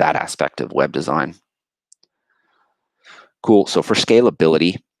that aspect of web design. Cool. So for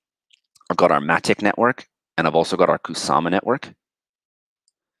scalability, I've got our Matic network, and I've also got our Kusama network.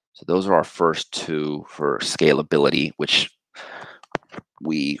 So those are our first two for scalability, which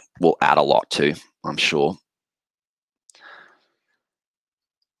we will add a lot to, I'm sure.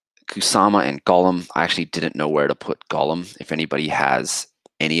 Kusama and Golem, I actually didn't know where to put Golem. If anybody has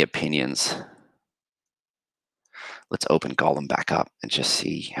any opinions, let's open Golem back up and just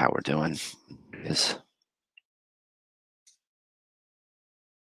see how we're doing. There's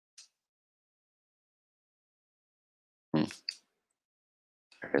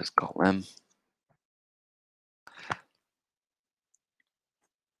Golem.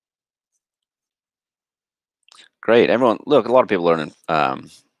 Great, everyone. Look, a lot of people learning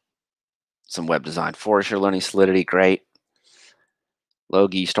some web design. Forrest, you're learning Solidity. Great.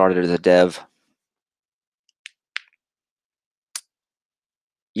 Logi started as a dev.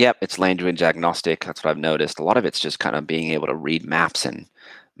 Yep, it's language agnostic. That's what I've noticed. A lot of it's just kind of being able to read maps and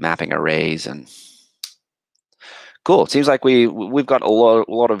mapping arrays and cool. It seems like we've got a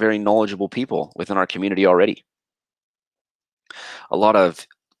lot of very knowledgeable people within our community already. A lot of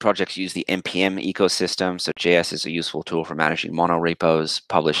projects use the NPM ecosystem. So JS is a useful tool for managing mono repos,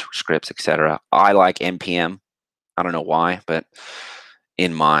 publish scripts, etc. I like NPM. I don't know why, but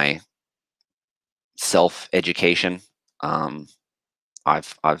in my self-education,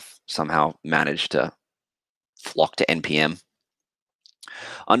 I've somehow managed to flock to NPM.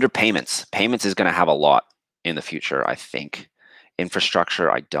 Under payments is going to have a lot in the future, I think.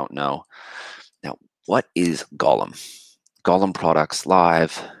 Infrastructure, I don't know. Now, what is Golem? Golem products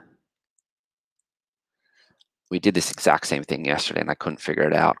live. We did this exact same thing yesterday, and I couldn't figure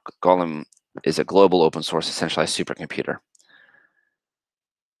it out. Golem is a global open source centralized supercomputer.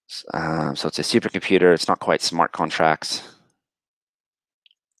 So it's a supercomputer. It's not quite smart contracts.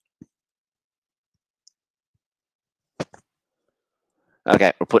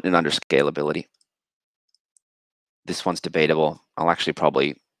 Okay, we're putting it under scalability. This one's debatable. I'll actually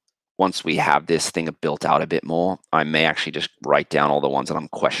probably, once we have this thing built out a bit more, I may actually just write down all the ones that I'm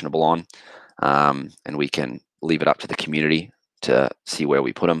questionable on. and we can leave it up to the community to see where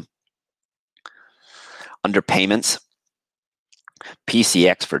we put them. Under payments,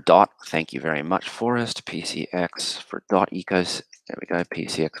 PCX for DOT. Thank you very much, Forrest. PCX for DOT Ecos. There we go.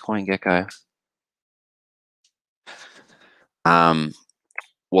 PCX CoinGecko.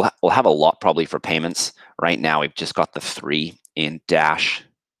 We'll have a lot probably for payments. Right now, we've just got the 3 in Dash,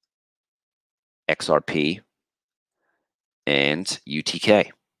 XRP, and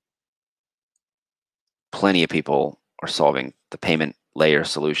UTK. Plenty of people are solving the payment layer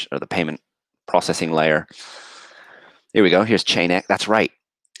solution, or the payment processing layer. Here we go. Here's ChainX. That's right.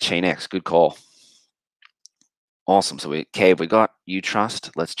 ChainX. Good call. Awesome. So we got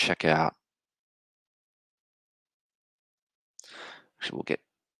UTrust. Let's check out. Actually, we'll get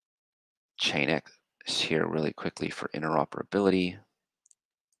ChainX here really quickly for interoperability.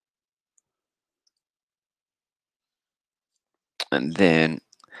 And then,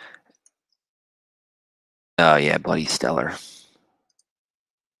 oh yeah, bloody Stellar.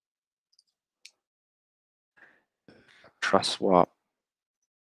 Trust swap.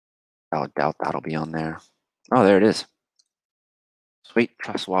 I would doubt that'll be on there. Oh, there it is. Sweet.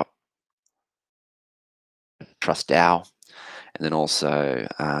 Trust swap. Trust DAO. And then also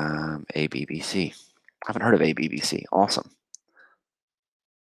ABBC. I haven't heard of ABBC. Awesome.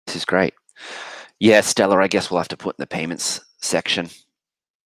 This is great. Yeah, Stellar, I guess we'll have to put in the payments section.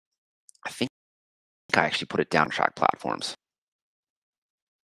 I think I actually put it down track platforms.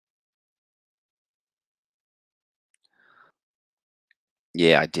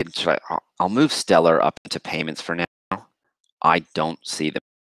 Yeah, I did. I'll move Stellar up into payments for now. I don't see them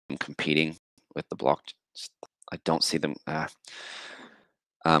competing with the blockchain. I don't see them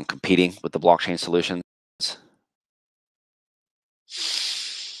competing with the blockchain solutions.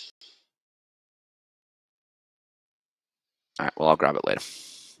 All right, well, I'll grab it later.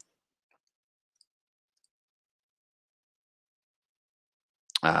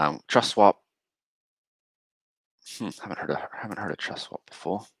 Trust swap. Haven't heard of trust swap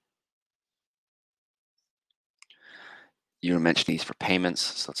before. You were mentioning these for payments,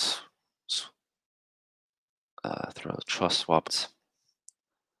 so let's throw trust swaps.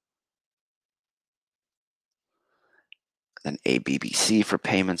 And ABBC for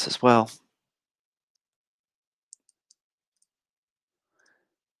payments as well.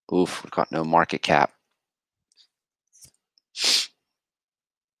 Oof, we've got no market cap.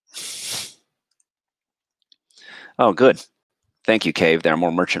 Oh, good. Thank you, Cave. They're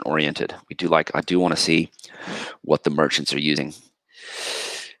more merchant oriented. I do want to see what the merchants are using.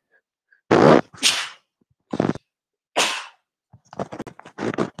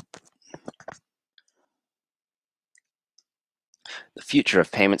 The future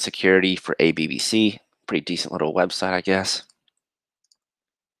of payment security for ABBC. Pretty decent little website, I guess.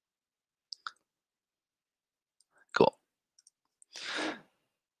 Cool.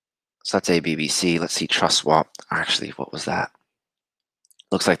 So that's ABBC. Let's see Trust Swap. Actually, what was that?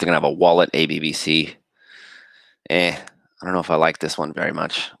 Looks like they're going to have a wallet, ABBC. I don't know if I like this one very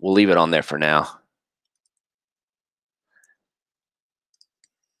much. We'll leave it on there for now.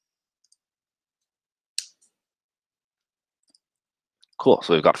 Cool.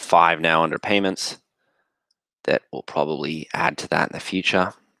 So we've got 5 now under payments. That will probably add to that in the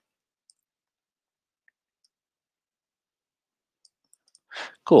future.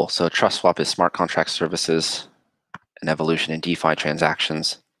 Cool. So Trust Swap is smart contract services, an evolution in DeFi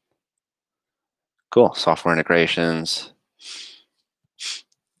transactions. Cool. Software integrations.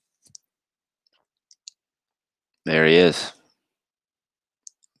 There he is.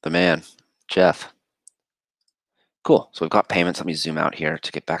 The man, Jeff. Cool. So we've got payments. Let me zoom out here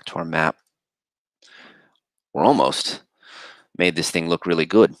to get back to our map. We're almost made this thing look really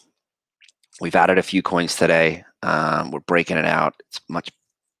good. We've added a few coins today. We're breaking it out. It's much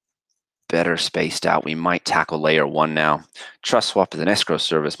better spaced out. We might tackle layer 1 now. Trust Swap is an escrow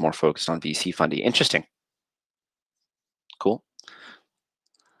service more focused on VC funding. Interesting. Cool.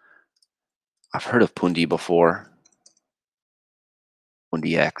 I've heard of Pundi before.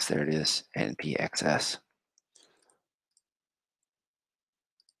 Pundi X, there it is, NPXS.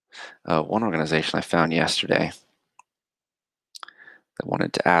 One organization I found yesterday that I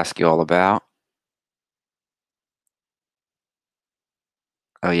wanted to ask you all about.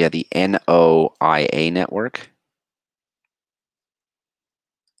 Oh yeah, the NOIA network.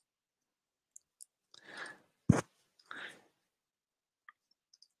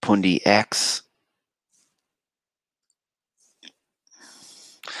 Pundi X.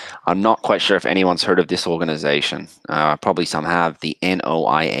 I'm not quite sure if anyone's heard of this organization. Probably some have. The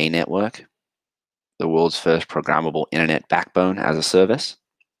NOIA network, the world's first programmable internet backbone as a service.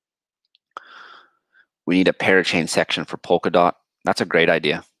 We need a parachain section for Polkadot. That's a great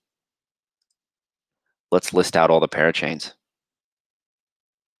idea. Let's list out all the parachains.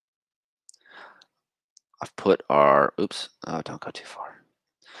 I've put our, oops, don't go too far.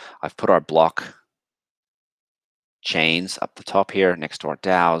 I've put our block chains up the top here next to our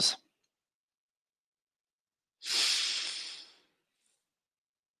DAOs.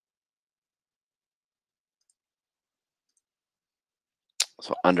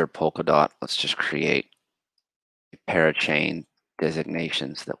 So under Polkadot, let's just create parachain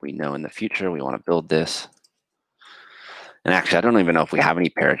designations that we know in the future we want to build this. And actually, I don't even know if we have any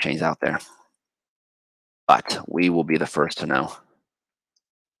parachains out there, but we will be the first to know.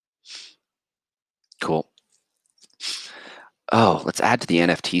 Cool. Oh, let's add to the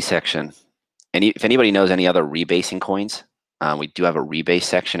NFT section. If anybody knows any other rebasing coins, we do have a rebase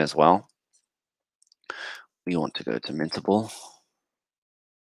section as well. We want to go to Mintable.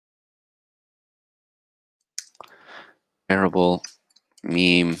 Variable,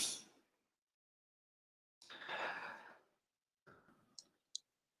 meme.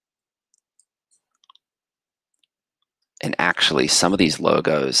 And actually, some of these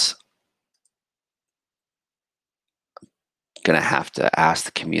logos, going to have to ask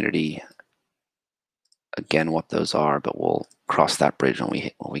the community again what those are, but we'll cross that bridge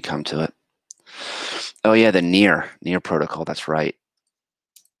when we come to it. Oh yeah, the near protocol. That's right.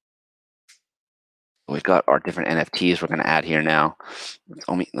 We've got our different NFTs we're going to add here now.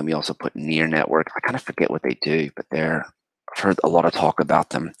 Let me also put near network. I kind of forget what they do, but I've heard a lot of talk about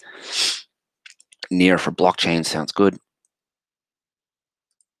them. Near for blockchain sounds good.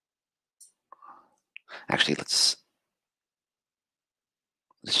 Actually, let's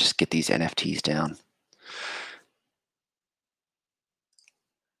just get these NFTs down.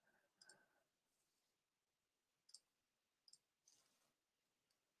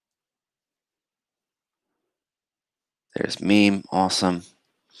 There's meme, awesome.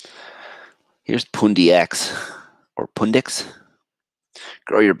 Here's PundiX or Pundix.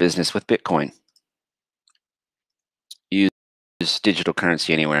 Grow your business with Bitcoin. Use digital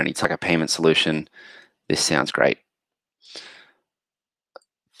currency anywhere, and it's like a payment solution. This sounds great.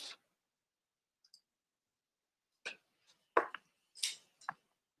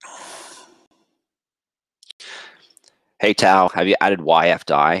 Hey Tao, have you added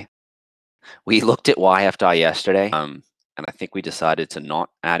YFDI? We looked at YFDI yesterday, and I think we decided to not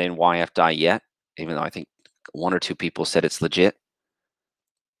add in YFDI yet, even though I think one or two people said it's legit.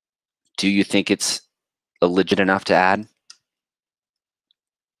 Do you think it's legit enough to add?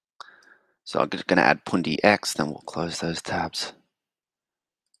 So I'm just going to add PundiX, then we'll close those tabs.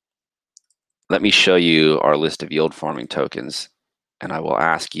 Let me show you our list of yield farming tokens, and I will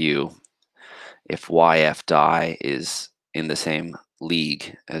ask you if YFDI is in the same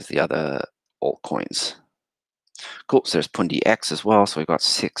league as the other altcoins. Cool, so there's PundiX as well, so we've got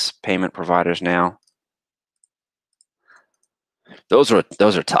 6 payment providers now. Those are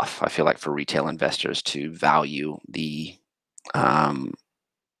tough, I feel like, for retail investors to value the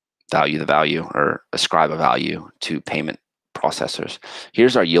value or ascribe a value to payment processors.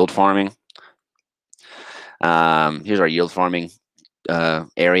 Here's our yield farming. Here's our yield farming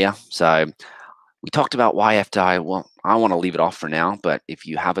area. So we talked about YFDI. Well, I want to leave it off for now, but if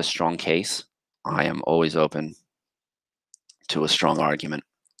you have a strong case, I am always open to a strong argument.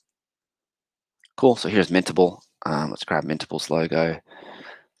 Cool. So here's Mintable. Let's grab Mintable's logo.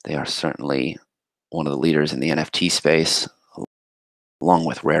 They are certainly one of the leaders in the NFT space, along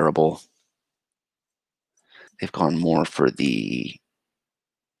with Rarible. They've gone more for the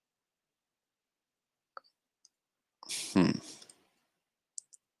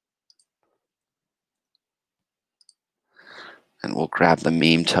and we'll grab the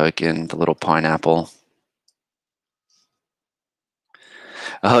meme token, the little pineapple.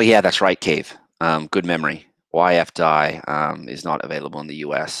 Oh yeah, that's right, Cave. Good memory. YFDI is not available in the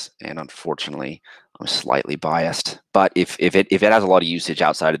US, and unfortunately, I'm slightly biased. But if it has a lot of usage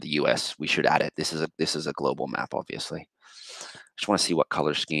outside of the US, we should add it. This is a global map, obviously. Just want to see what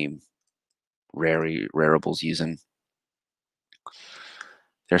color scheme Rarible's using.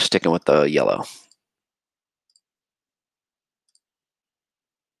 They're sticking with the yellow.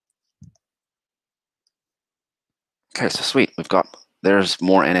 Okay, so sweet. There's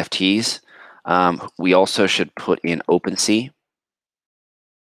more NFTs. We also should put in OpenSea.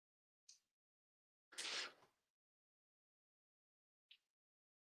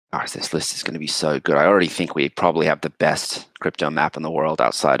 Gosh, this list is going to be so good. I already think we probably have the best crypto map in the world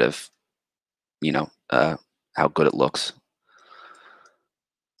outside of, how good it looks.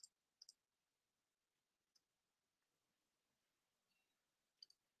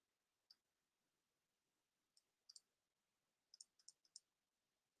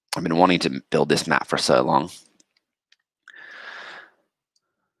 I've been wanting to build this map for so long.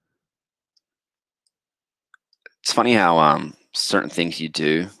 It's funny how certain things you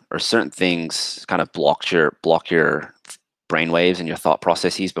do or certain things kind of block your brainwaves and your thought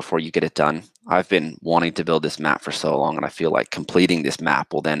processes before you get it done. I've been wanting to build this map for so long, and I feel like completing this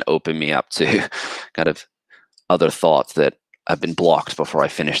map will then open me up to kind of other thoughts that have been blocked before I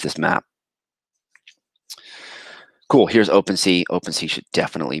finish this map. Cool. Here's OpenSea. OpenSea should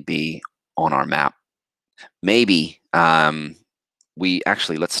definitely be on our map. Maybe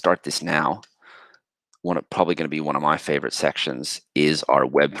let's start this now. Probably going to be one of my favorite sections is our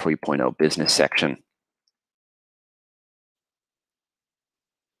Web 3.0 business section.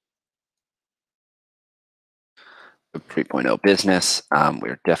 Web 3.0 business.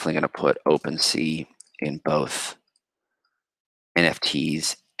 We're definitely going to put OpenSea in both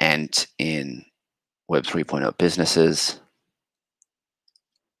NFTs and in Web 3.0 businesses.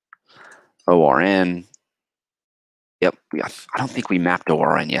 ORN. Yep, I don't think we mapped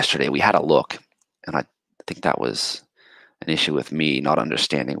ORN yesterday. We had a look, and I think that was an issue with me not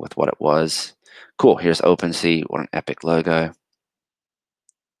understanding with what it was. Cool, here's OpenSea. What an epic logo.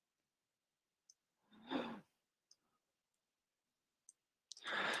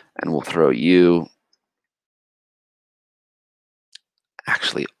 And we'll throw you,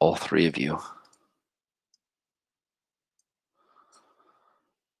 actually all three of you.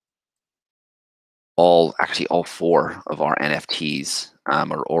 All four of our NFTs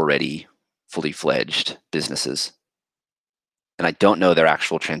are already fully fledged businesses. And I don't know their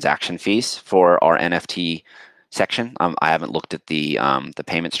actual transaction fees for our NFT section. I haven't looked at the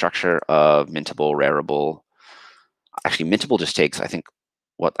payment structure of Mintable, Rarible. Actually, Mintable just takes, I think,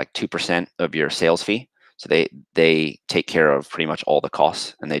 like 2% of your sales fee. So they take care of pretty much all the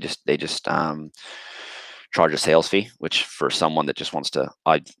costs, and they just charge a sales fee, which for someone that just wants to,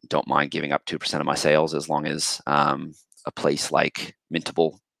 I don't mind giving up 2% of my sales as long as a place like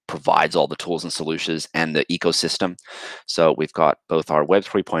Mintable provides all the tools and solutions and the ecosystem. So we've got both our Web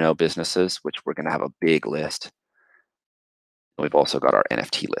 3.0 businesses, which we're going to have a big list. We've also got our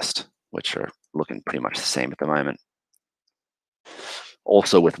NFT list, which are looking pretty much the same at the moment.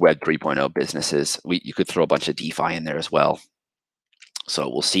 Also with Web 3.0 businesses, you could throw a bunch of DeFi in there as well. So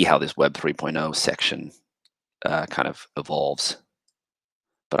we'll see how this Web 3.0 section kind of evolves.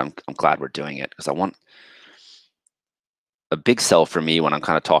 But I'm glad we're doing it because I want a big sell for me when I'm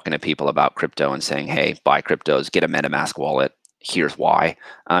kind of talking to people about crypto and saying, hey, buy cryptos, get a MetaMask wallet. Here's why.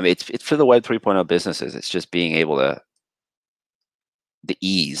 It's for the Web 3.0 businesses. It's just being able to, the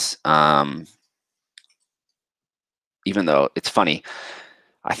ease. Even though it's funny,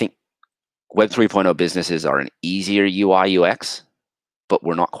 I think Web 3.0 businesses are an easier UI UX, but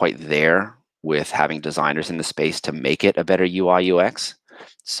we're not quite there with having designers in the space to make it a better UI UX.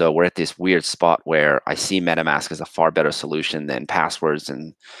 So we're at this weird spot where I see MetaMask as a far better solution than passwords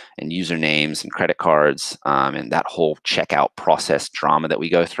and usernames and credit cards and that whole checkout process drama that we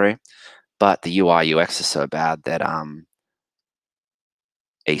go through. But the UI UX is so bad that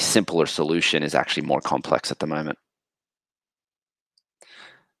a simpler solution is actually more complex at the moment.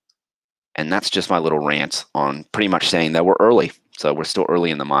 And that's just my little rant on pretty much saying that we're early. So we're still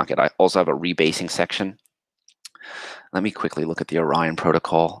early in the market. I also have a rebasing section. Let me quickly look at the Orion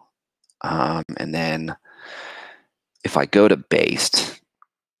protocol. And then if I go to based,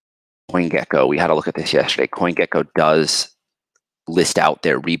 CoinGecko, we had a look at this yesterday. CoinGecko does list out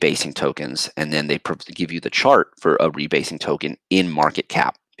their rebasing tokens, and then they give you the chart for a rebasing token in market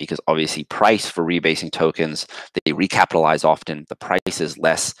cap, because obviously price for rebasing tokens, they recapitalize often. The price is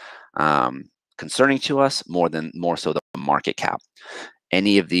less concerning to us, more so the market cap.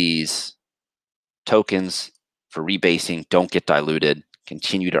 Any of these tokens for rebasing don't get diluted,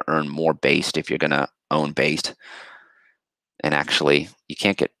 continue to earn more based if you're going to own based. And actually, you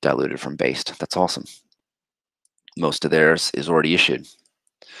can't get diluted from based. That's awesome. Most of theirs is already issued.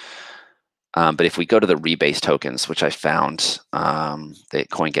 But if we go to the rebase tokens, which I found that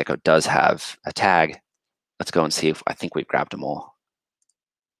CoinGecko does have a tag, let's go and see if I think we've grabbed them all.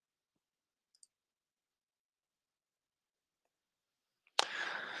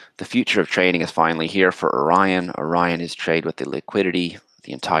 The future of trading is finally here for Orion. Orion is trade with the liquidity,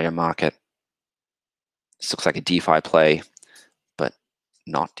 the entire market. This looks like a DeFi play, but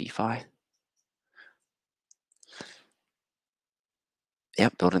not DeFi.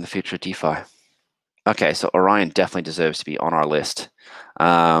 Yep, building the future of DeFi. Okay, so Orion definitely deserves to be on our list.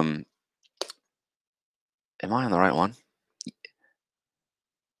 Am I on the right one?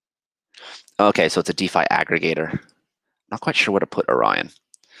 Okay, so it's a DeFi aggregator. Not quite sure where to put Orion.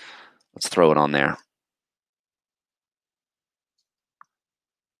 Let's throw it on there.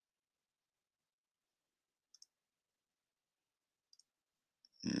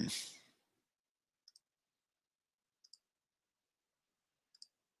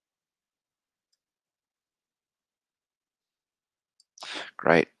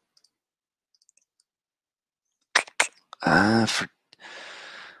 Great. For,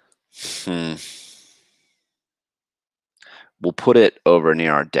 we'll put it over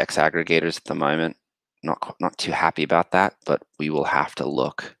near our DEX aggregators at the moment. Not too happy about that, but we will have to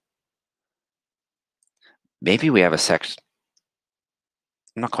look. Maybe we have a section.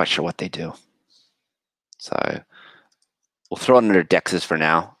 I'm not quite sure what they do. So we'll throw it under DEXs for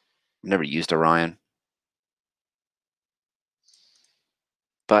now. I've never used Orion.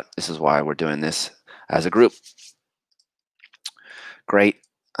 But this is why we're doing this as a group. Great.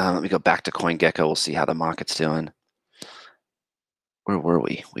 Let me go back to CoinGecko. We'll see how the market's doing. Where were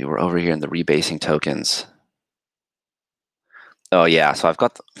we? We were over here in the rebasing tokens. Oh yeah, so I've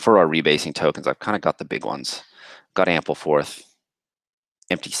got, for our rebasing tokens, I've kind of got the big ones. Got Ampleforth,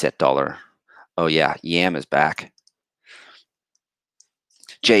 empty set dollar. Oh yeah, YAM is back.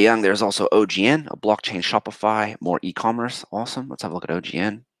 Jay Young, there's also OGN, a blockchain Shopify, more e-commerce. Awesome. Let's have a look at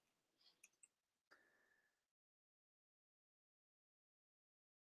OGN.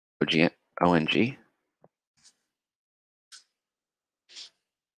 OGN, ONG.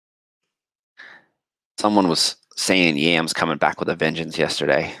 Someone was saying YAM's coming back with a vengeance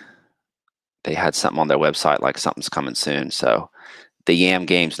yesterday. They had something on their website like something's coming soon. So the YAM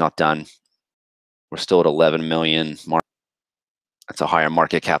game's not done. We're still at 11 million. That's a higher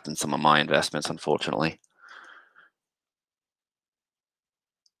market cap than some of my investments, unfortunately.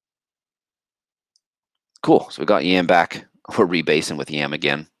 Cool. So we got YAM back. We're rebasing with YAM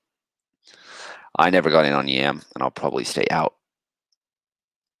again. I never got in on YAM, and I'll probably stay out.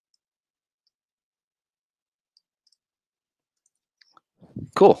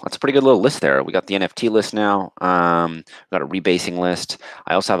 Cool. That's a pretty good little list there. We got the NFT list now. We got a rebasing list.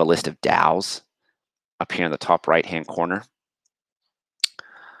 I also have a list of DAOs up here in the top right-hand corner.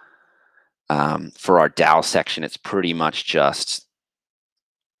 For our DAO section, it's pretty much just,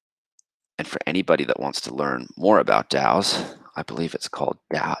 and for anybody that wants to learn more about DAOs, I believe it's called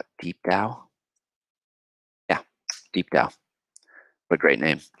Deep DAO. Yeah, Deep DAO. What a great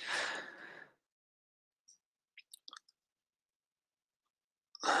name.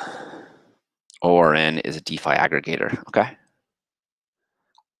 ORN is a DeFi aggregator. Okay.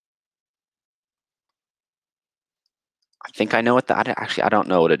 I think I know what that, actually, I don't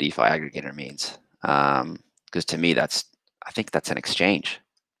know what a DeFi aggregator means. Because to me, I think that's an exchange.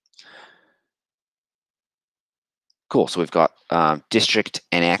 Cool. So we've got District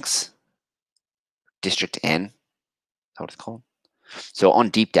NX, District N, is that what it's called? So on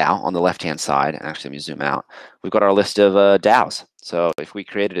Deep DAO on the left-hand side, and actually let me zoom out, we've got our list of DAOs. So if we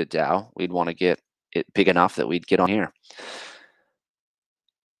created a DAO, we'd want to get it big enough that we'd get on here.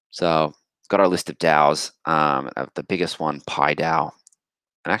 So got our list of DAOs. The biggest one, Pi DAO.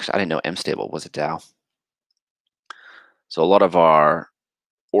 And actually, I didn't know MStable was a DAO. So a lot of our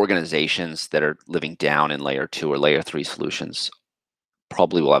organizations that are living down in layer 2 or layer 3 solutions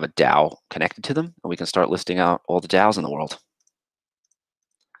probably will have a DAO connected to them, and we can start listing out all the DAOs in the world.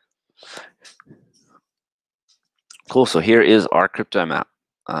 Cool. So here is our crypto map.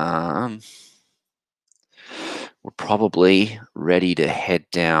 We're probably ready to head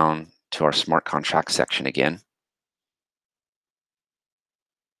down to our smart contract section again.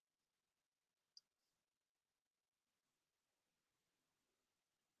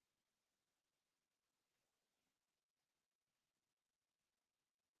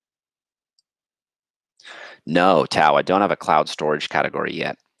 No, Tao, I don't have a cloud storage category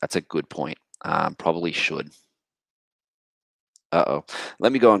yet. That's a good point. Probably should. Uh-oh.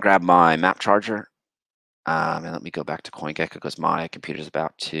 Let me go and grab my map charger. And let me go back to CoinGecko because my computer's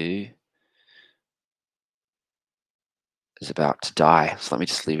about to die. So let me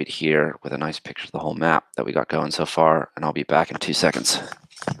just leave it here with a nice picture of the whole map that we got going so far, and I'll be back in 2 seconds.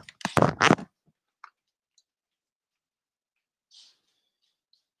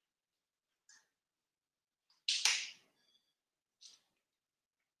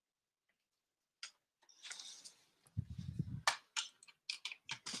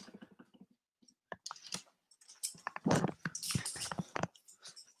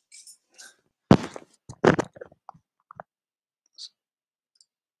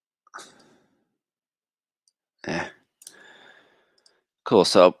 Cool.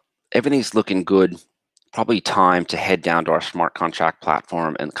 So everything's looking good. Probably time to head down to our smart contract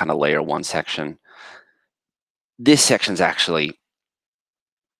platform and kind of layer 1 section. This section's actually,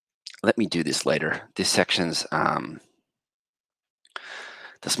 let me do this later. This section's, the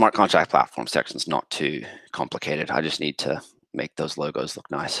smart contract platform section's not too complicated. I just need to make those logos look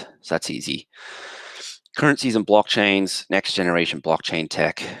nice. So that's easy. Currencies and blockchains, next generation blockchain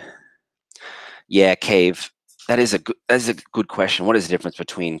tech. Yeah, Cave. That is a good question. What is the difference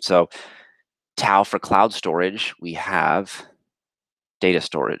between Tau for cloud storage? We have data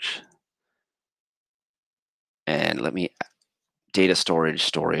storage, and data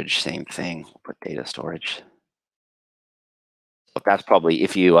storage, same thing. We'll put data storage. But that's probably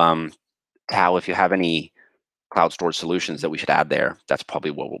if you Tau, if you have any cloud storage solutions that we should add there, that's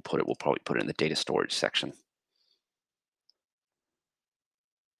probably where we'll put it. We'll probably put it in the data storage section.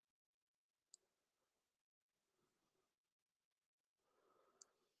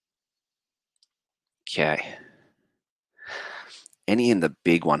 Okay. Any in the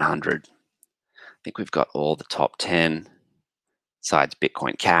big 100? I think we've got all the top 10, besides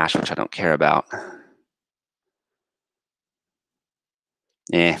Bitcoin Cash, which I don't care about.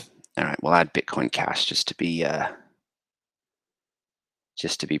 Yeah. All right. We'll add Bitcoin Cash just to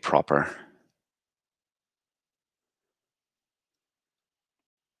be proper.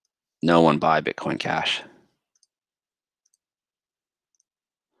 No one buy Bitcoin Cash.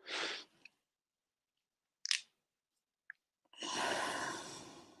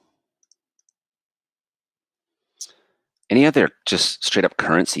 Any other just straight up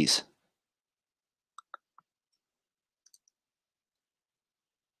currencies?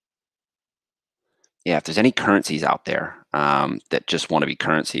 Yeah, if there's any currencies out there that just want to be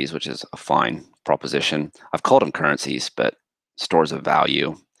currencies, which is a fine proposition. I've called them currencies, but stores of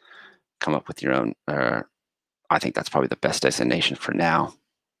value. Come up with your own. I think that's probably the best designation for now.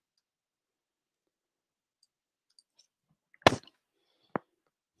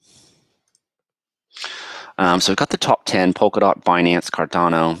 So we've got the top 10, Polkadot, Binance,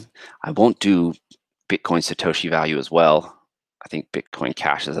 Cardano. I won't do Bitcoin Satoshi value as well. I think Bitcoin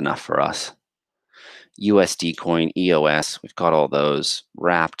Cash is enough for us. USD coin, EOS, we've got all those.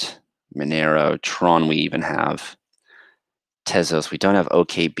 Wrapped, Monero, Tron we even have. Tezos, we don't have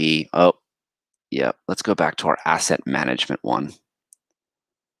OKB. Oh, yeah, let's go back to our asset management one.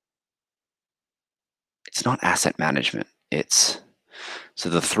 It's not asset management. So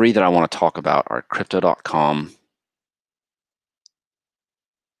the three that I want to talk about are Crypto.com,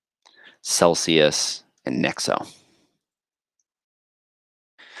 Celsius, and Nexo.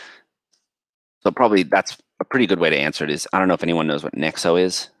 So probably that's a pretty good way to answer it. Is I don't know if anyone knows what Nexo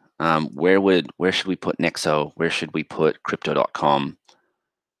is. Where should we put Nexo? Where should we put Crypto.com?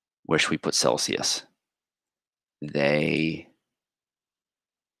 Where should we put Celsius? I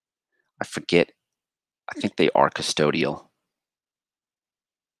forget. I think they are custodial.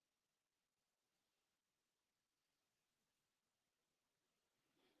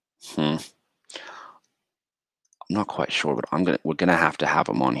 I'm not quite sure, but we're gonna have to have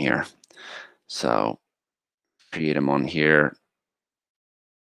them on here. So create them on here.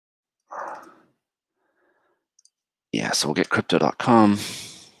 Yeah, so we'll get Crypto.com.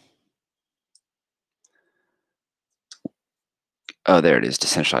 Oh, there it is,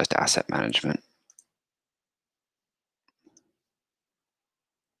 decentralized asset management.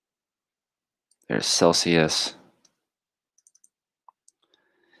 There's Celsius.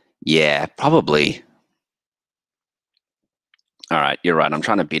 Yeah, probably. All right, you're right. I'm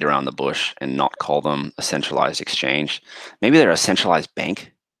trying to beat around the bush and not call them a centralized exchange. Maybe they're a centralized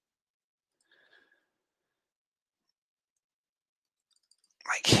bank.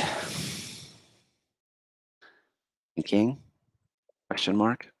 Like banking? Question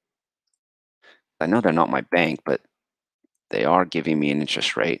mark. I know they're not my bank, but they are giving me an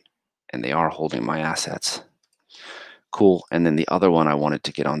interest rate and they are holding my assets. Cool. And then the other one I wanted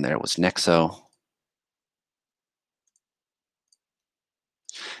to get on there was Nexo.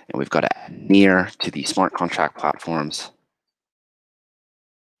 And we've got to add near to the smart contract platforms.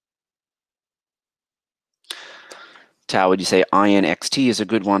 Tao, would you say INXT is a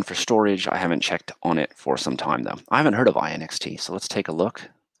good one for storage? I haven't checked on it for some time, though. I haven't heard of INXT, so let's take a look.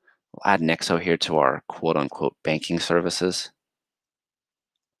 We'll add Nexo here to our quote-unquote banking services.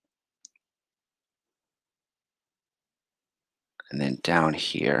 And then down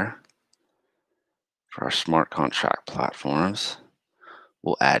here, for our smart contract platforms,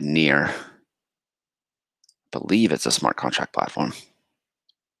 we'll add near. I believe it's a smart contract platform.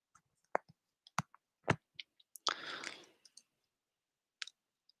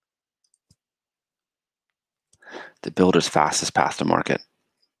 The builder's fastest path to market.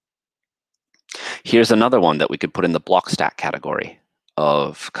 Here's another one that we could put in the block stack category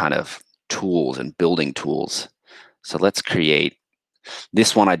of kind of tools and building tools. So let's create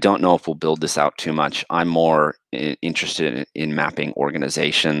this one. I don't know if we'll build this out too much. I'm more interested in mapping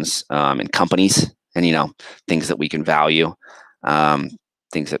organizations and companies and things that we can value, um,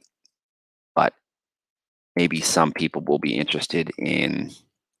 things that, but maybe some people will be interested in,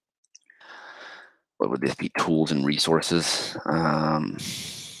 what would this be, tools and resources.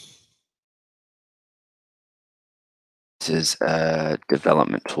 This is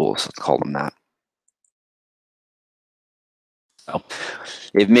development tools, let's call them that. So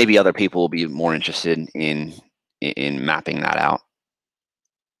if maybe other people will be more interested in mapping that out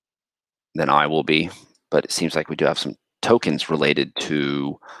than I will be, but it seems like we do have some tokens related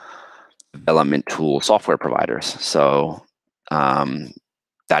to development tool software providers. So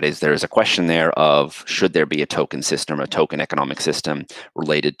that is, there is a question there of, should there be a token system, a token economic system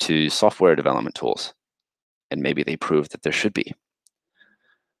related to software development tools? And maybe they prove that there should be.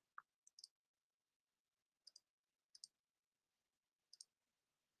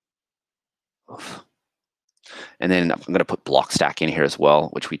 And then I'm going to put Blockstack in here as well,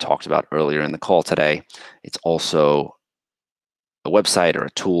 which we talked about earlier in the call today. It's also a website or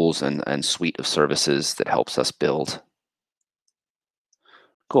a tools and suite of services that helps us build.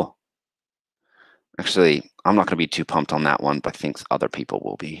 Cool. Actually, I'm not going to be too pumped on that one, but I think other people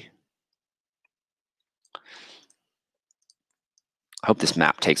will be. I hope this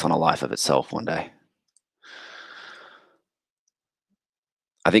map takes on a life of itself one day.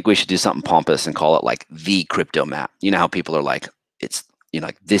 I think we should do something pompous and call it like the crypto map. You know how people are like, it's,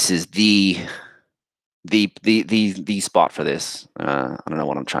 like, this is the spot for this. I don't know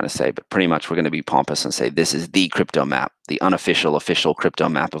what I'm trying to say, but pretty much we're going to be pompous and say this is the crypto map, the unofficial, official crypto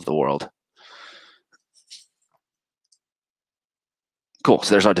map of the world. Cool.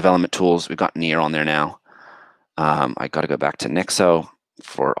 So there's our development tools. We've got Near on there now. I got to go back to Nexo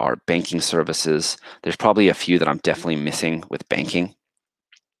for our banking services. There's probably a few that I'm definitely missing with banking.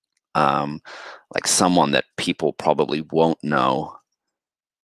 Like someone that people probably won't know,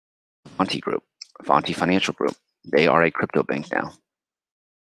 Avanti Financial Group. They are a crypto bank now.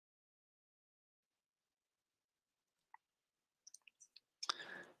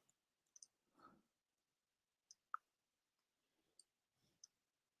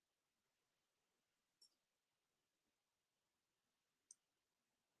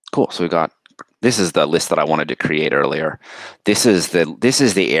 Cool. So we got, this is the list that I wanted to create earlier. This is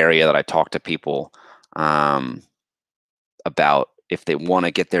the area that I talk to people about if they want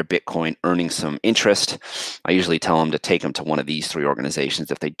to get their Bitcoin earning some interest. I usually tell them to take them to one of these three organizations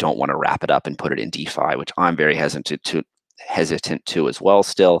if they don't want to wrap it up and put it in DeFi, which I'm very hesitant to as well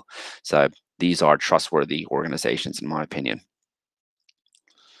still. So these are trustworthy organizations in my opinion.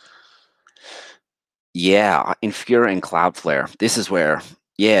 Yeah, Infura and Cloudflare. This is where,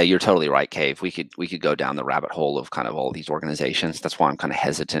 yeah, you're totally right, Cave. We could go down the rabbit hole of kind of all these organizations. That's why I'm kind of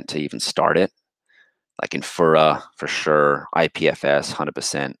hesitant to even start it. Like Infura for sure, IPFS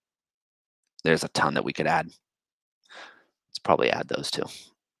 100%. There's a ton that we could add. Let's probably add those two.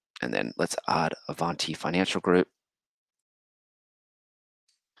 And then let's add Avanti Financial Group.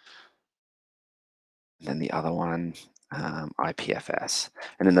 And then the other one, IPFS.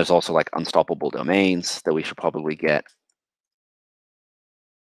 And then there's also like unstoppable domains that we should probably get.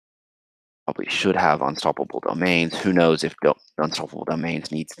 Probably should have unstoppable domains. Who knows if unstoppable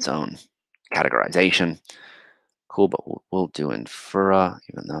domains needs its own categorization. Cool, but we'll do Infura,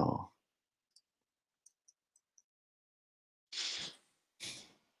 even though.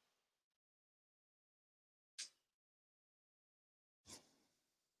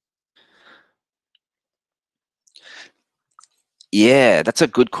 Yeah, that's a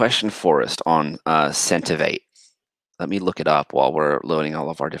good question, Forrest, on Centivate. Let me look it up while we're loading all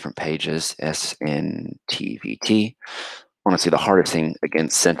of our different pages. SNTVT. Honestly, the hardest thing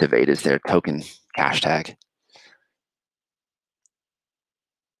against Centivate is their token cash tag.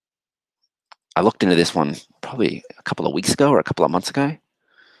 I looked into this one probably a couple of weeks ago or a couple of months ago.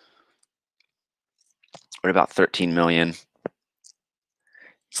 We're about 13 million.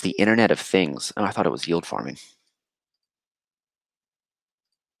 It's the Internet of Things. Oh, I thought it was yield farming.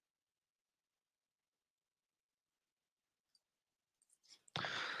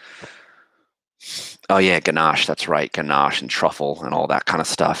 Oh yeah, Ganache. That's right, Ganache and Truffle and all that kind of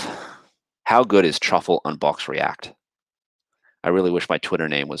stuff. How good is Truffle Unbox React? I really wish my Twitter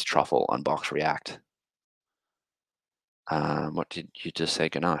name was Truffle Unbox React. What did you just say,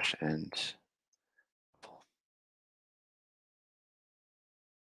 Ganache? And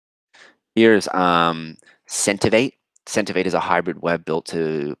here's Centivate. Centivate is a hybrid web built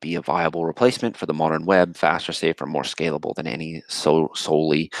to be a viable replacement for the modern web, faster, safer, more scalable than any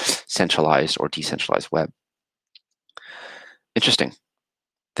solely centralized or decentralized web. Interesting.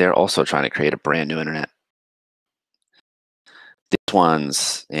 They're also trying to create a brand new internet. This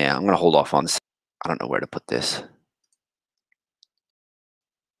one's, yeah, I'm going to hold off on this. I don't know where to put this,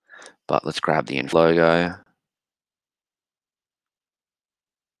 but let's grab the logo.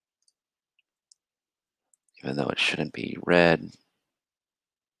 Even though it shouldn't be red,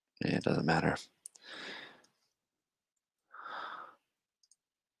 it doesn't matter.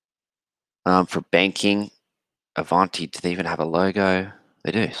 For banking, Avanti, do they even have a logo?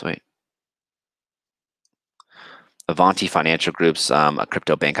 They do, sweet. Avanti Financial Group's a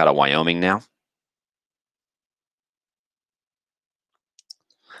crypto bank out of Wyoming now.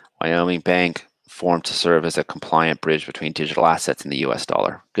 Wyoming Bank formed to serve as a compliant bridge between digital assets and the US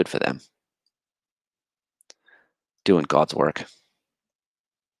dollar. Good for them. Doing God's work.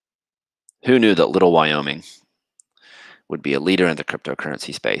 Who knew that little Wyoming would be a leader in the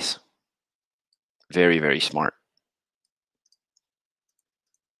cryptocurrency space? Very, very smart.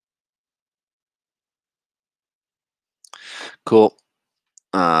 Cool.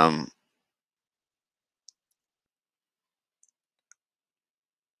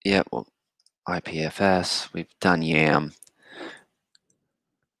 Yeah, well, IPFS, we've done YAM.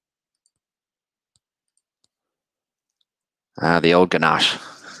 The old ganache.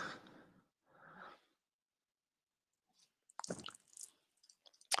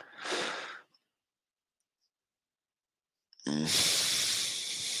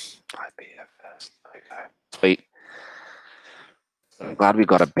 IPFS, okay. Sweet. I'm glad we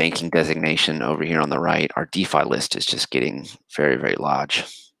got a banking designation over here on the right. Our DeFi list is just getting very, very large,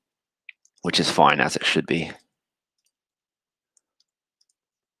 which is fine, as it should be.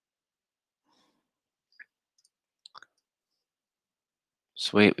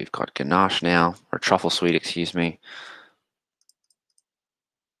 Sweet, we've got ganache now, or truffle sweet, excuse me.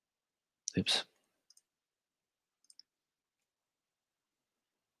 Oops.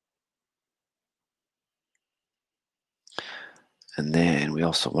 And then we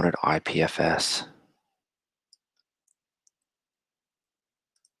also wanted IPFS.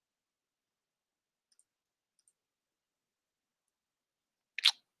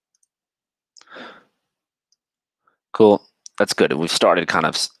 Cool. That's good. We've started kind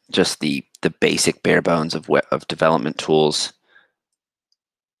of just the basic bare bones of development tools,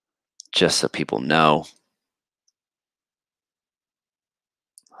 just so people know.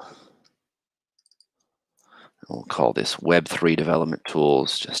 We'll call this Web3 development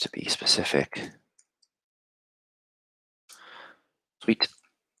tools, just to be specific. Sweet.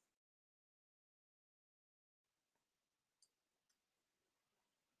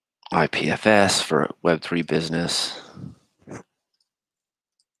 IPFS for Web3 business.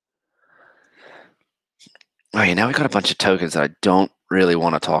 Oh yeah, now we've got a bunch of tokens that I don't really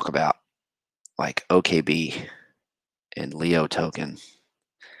want to talk about, like OKB and Leo token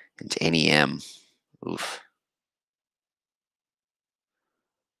and NEM. Oof.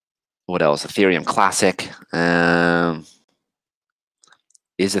 What else? Ethereum Classic.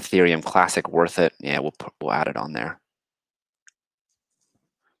 Is Ethereum Classic worth it? Yeah, we'll add it on there.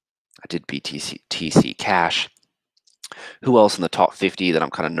 I did BTC Cash. Who else in the top 50 that I'm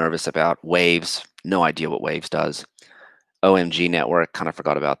kind of nervous about? Waves. No idea what Waves does. OMG Network. Kind of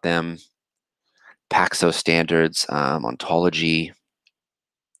forgot about them. Paxos Standards. Ontology.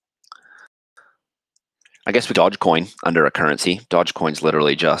 I guess we Dogecoin under a currency. Dogecoin's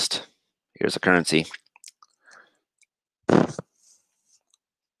literally just, here's a currency.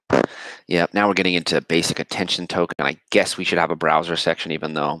 Yeah, now we're getting into basic attention token. I guess we should have a browser section,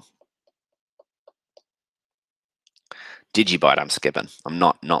 even though Digibyte I'm skipping. I'm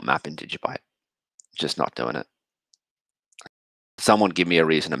not mapping Digibyte. Just not doing it. Someone give me a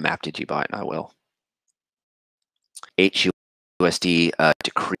reason to map Digibyte and I will. HUSD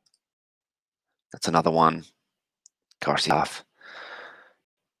decree. That's another one. Garcia.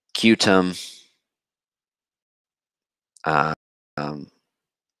 Qtum.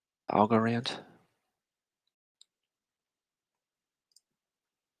 Algorand.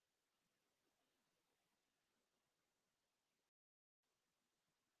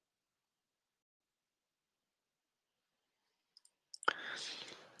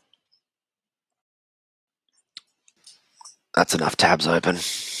 That's enough tabs open.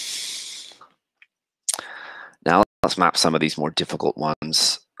 Now let's map some of these more difficult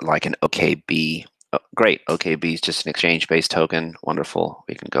ones, like an OKB. Oh, great, OKB is just an exchange-based token. Wonderful.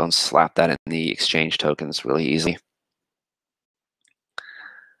 We can go and slap that in the exchange tokens really easily.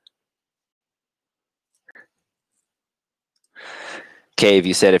 Cave,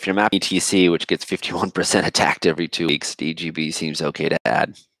 you said if you're mapping ETC, which gets 51% attacked every 2 weeks, DGB seems okay to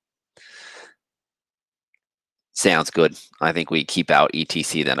add. Sounds good. I think we keep out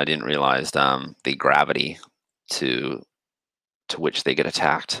ETC then. I didn't realize the gravity to which they get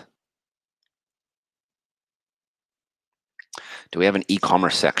attacked. Do we have an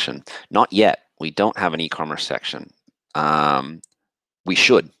e-commerce section? Not yet. We don't have an e-commerce section. We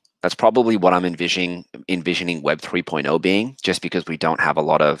should. That's probably what I'm envisioning Web 3.0 being, just because we don't have a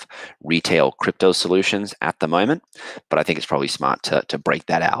lot of retail crypto solutions at the moment. But I think it's probably smart to break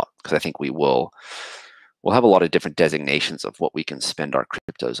that out, because I think we'll have a lot of different designations of what we can spend our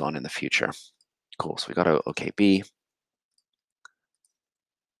cryptos on in the future. Cool. So we got to OKB.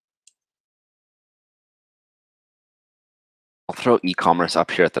 I'll throw e-commerce up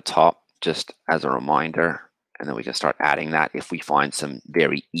here at the top just as a reminder, and then we can start adding that if we find some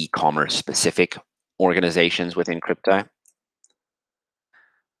very e-commerce specific organizations within crypto.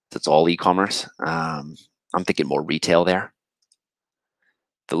 It's all e-commerce. I'm thinking more retail there.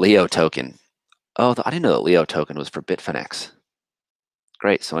 The Leo token. Oh, I didn't know the Leo token was for Bitfinex.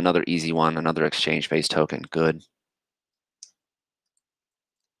 Great. So another easy one, another exchange-based token. Good.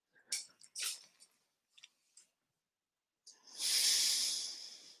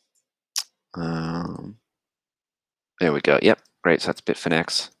 There we go. Yep. Great. So that's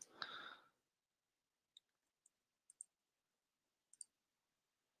Bitfinex.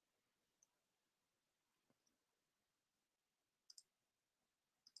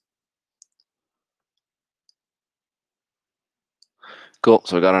 Cool.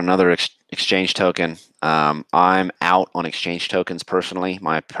 So we got another exchange token. I'm out on exchange tokens personally.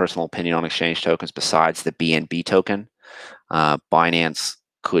 My personal opinion on exchange tokens, besides the BNB token, Binance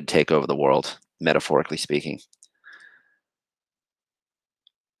could take over the world, metaphorically speaking.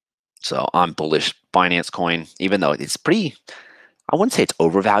 So I'm bullish Binance coin, even though it's pretty, I wouldn't say it's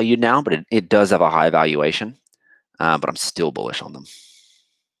overvalued now, but it does have a high valuation. But I'm still bullish on them.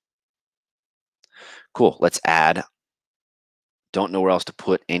 Cool. Let's add. Don't know where else to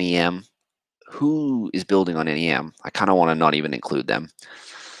put NEM. Who is building on NEM? I kind of want to not even include them.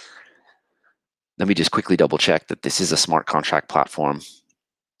 Let me just quickly double check that this is a smart contract platform.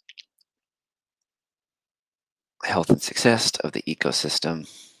 Health and success of the ecosystem.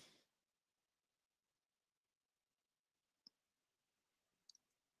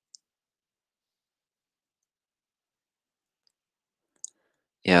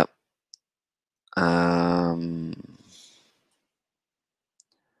 Yep.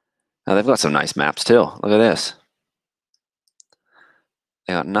 Now they've got some nice maps too. Look at this.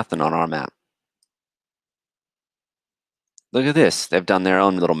 They got nothing on our map. Look at this. They've done their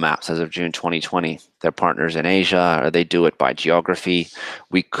own little maps as of June 2020. They're partners in Asia, or they do it by geography.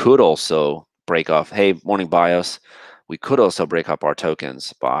 We could also break off, hey, morning BIOS. We could also break up our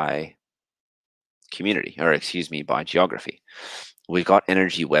tokens by community, or excuse me, by geography. We've got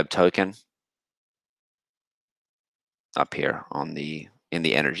energy web token up here on in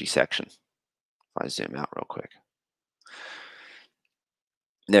the energy section. If I zoom out real quick.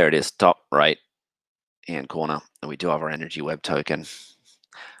 There it is, top right hand corner. And we do have our energy web token.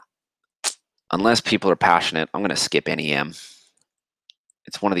 Unless people are passionate, I'm going to skip NEM.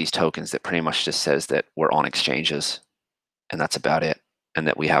 It's one of these tokens that pretty much just says that we're on exchanges, and that's about it, and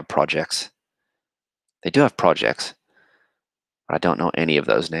that we have projects. They do have projects, but I don't know any of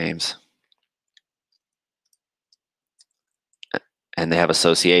those names. And they have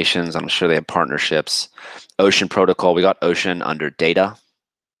associations. I'm sure they have partnerships. Ocean Protocol. We got Ocean under data.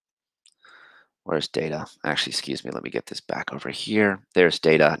 Where's data? Actually, excuse me. Let me get this back over here. There's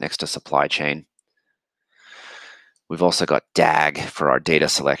data next to supply chain. We've also got DAG for our data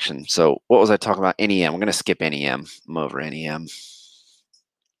selection. So what was I talking about? NEM. We're going to skip NEM. I'm over NEM.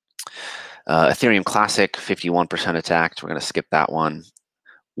 Ethereum Classic, 51% attacked. We're going to skip that one.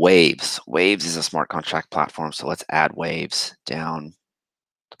 Waves. Waves is a smart contract platform. So let's add Waves down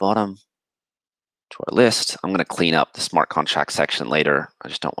the bottom to our list. I'm going to clean up the smart contract section later. I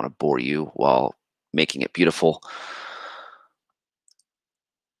just don't want to bore you while making it beautiful.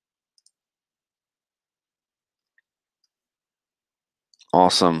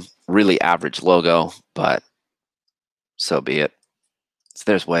 Awesome. Really average logo, but so be it. So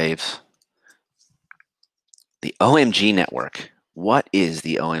there's Waves. The OMG network. What is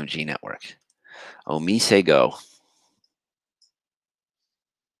the OMG network? Omise Go.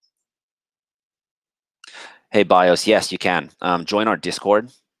 Hey, BIOS. Yes, you can. Join our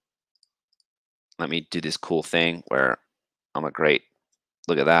Discord. Let me do this cool thing where I'm a great,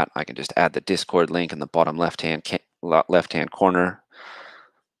 look at that. I can just add the Discord link in the bottom left-hand corner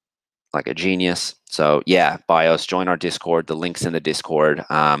like a genius. So yeah, BIOS, join our Discord. The link's in the Discord.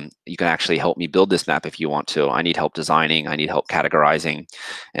 You can actually help me build this map if you want to. I need help designing. I need help categorizing.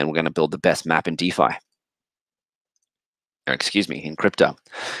 And we're going to build the best map in DeFi. Or excuse me, in crypto.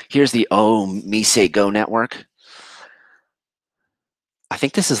 Here's the Omise Go network. I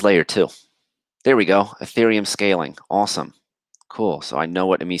think this is layer 2. There we go. Ethereum scaling. Awesome. Cool. So I know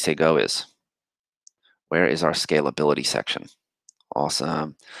what Emise Go is. Where is our scalability section?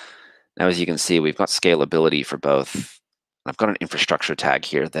 Awesome. Now, as you can see, we've got scalability for both. I've got an infrastructure tag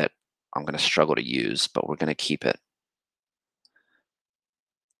here that I'm going to struggle to use, but we're going to keep it.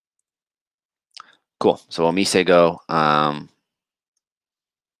 Cool. So Emise Go,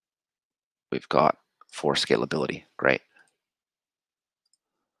 we've got for scalability. Great.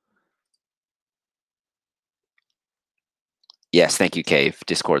 Yes, thank you, Cave.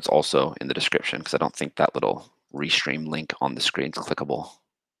 Discord's also in the description because I don't think that little restream link on the screen is clickable.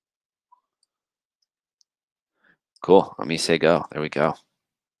 Cool. Emise Go. There we go.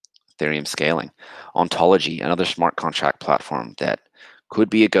 Ethereum scaling. Ontology, another smart contract platform that could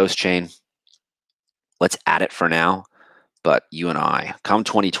be a ghost chain. Let's add it for now. But you and I, come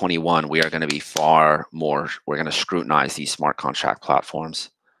 2021, we are going to be far more, we're going to scrutinize these smart contract platforms.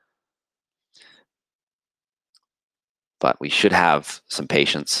 But we should have some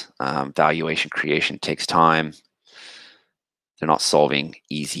patience. Valuation creation takes time. They're not solving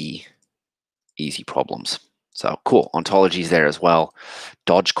easy problems. So cool, ontology's there as well.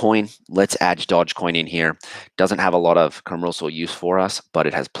 Dogecoin, let's add Dogecoin in here. Doesn't have a lot of commercial use for us, but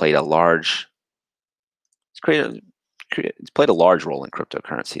it has played a large, it's played a large role in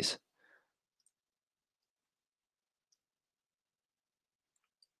cryptocurrencies.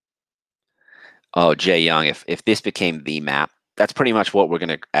 Oh, Jay Young, if this became the map, that's pretty much what we're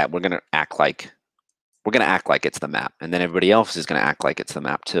gonna act like. We're gonna act like it's the map, and then everybody else is gonna act like it's the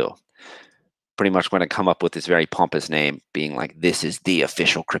map too. Pretty much going to come up with this very pompous name, being like, this is the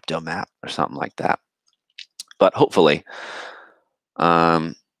official crypto map or something like that. But hopefully,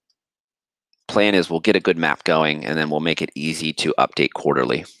 plan is we'll get a good map going, and then we'll make it easy to update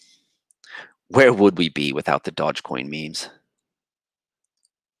quarterly. Where would we be without the Dogecoin memes?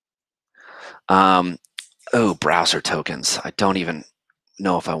 Oh, browser tokens. I don't even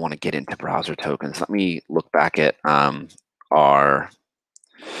know if I want to get into browser tokens. Let me look back at our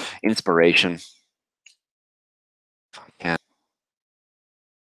inspiration. And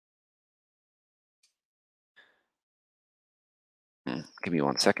give me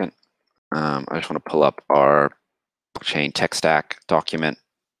 1 second. I just want to pull up our blockchain tech stack document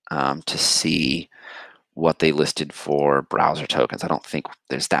to see what they listed for browser tokens. I don't think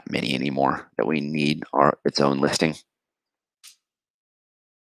there's that many anymore that we need its own listing.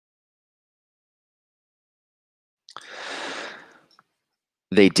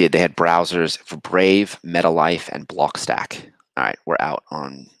 They did. They had browsers for Brave, MetaLife, and Blockstack. All right, we're out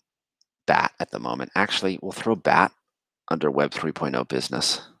on BAT at the moment. Actually, we'll throw BAT under Web 3.0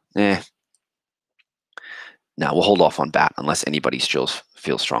 business. No, we'll hold off on BAT unless anybody feels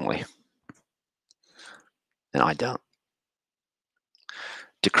strongly. And I don't.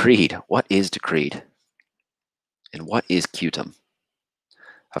 Decreed. What is Decreed? And what is Qtum?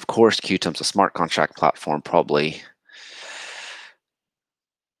 Of course, Qtum's a smart contract platform, probably.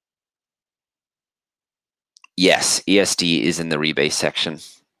 Yes, ESD is in the rebase section.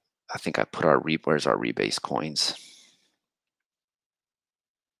 I think I put where's our rebase coins?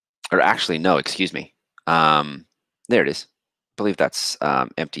 Or actually, no, excuse me. There it is. I believe that's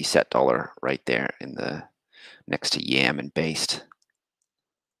empty set dollar right there in the next to YAM and based.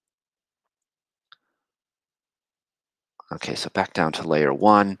 Okay, so back down to layer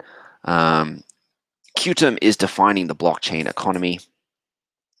 1. Qtum is defining the blockchain economy.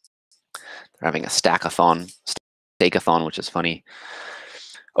 They're having a stackathon, stakeathon, which is funny.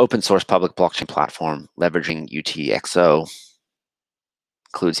 Open source public blockchain platform leveraging UTXO,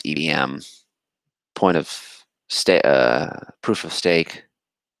 includes EVM, point of proof of stake.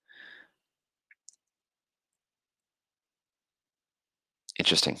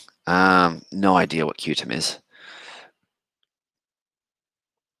 Interesting. No idea what Qtum is.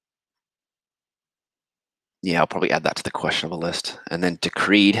 Yeah, I'll probably add that to the questionable list. And then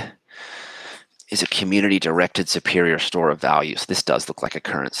Decreed is a community-directed superior store of value. So this does look like a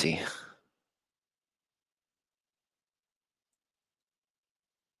currency.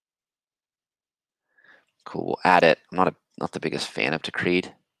 Cool, we'll add it. I'm not the biggest fan of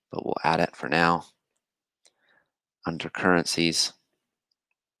Decreed, but we'll add it for now. Under currencies.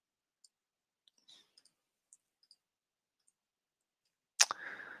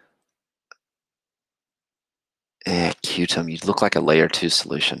 Qtum, you look like a layer 2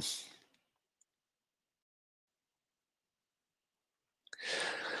 solution.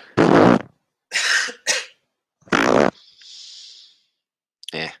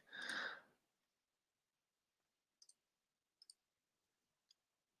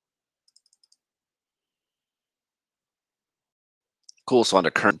 Cool, so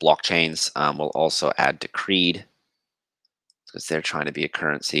under current blockchains, we'll also add Decreed. because they're trying to be a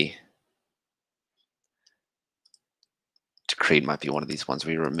currency. Decreed might be one of these ones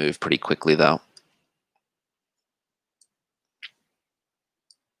we remove pretty quickly, though.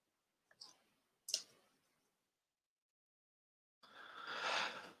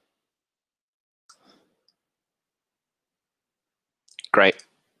 Great.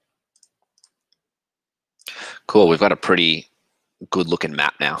 Cool. We've got a pretty good looking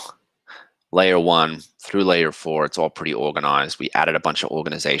map now. Layer 1 through layer 4, it's all pretty organized. We added a bunch of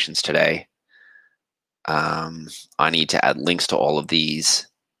organizations today. I need to add links to all of these.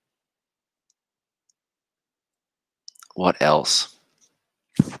 What else?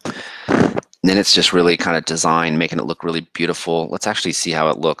 And then it's just really kind of design, making it look really beautiful. Let's actually see how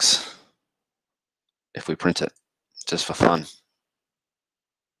it looks if we print it, just for fun.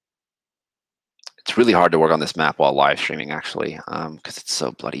 It's really hard to work on this map while live streaming, actually, because it's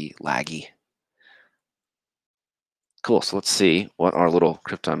so bloody laggy. Cool, so let's see what our little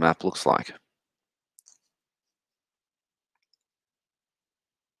crypto map looks like.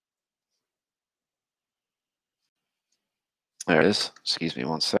 There it is. Excuse me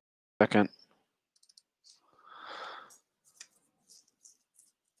 1 second.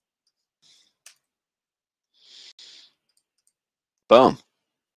 Boom.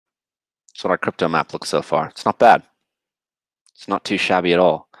 That's what our crypto map looks so far. It's not bad. It's not too shabby at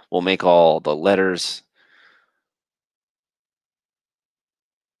all. We'll make all the letters.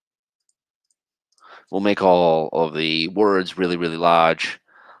 We'll make all of the words really, really large.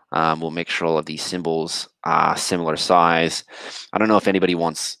 We'll make sure all of these symbols are similar size. I don't know if anybody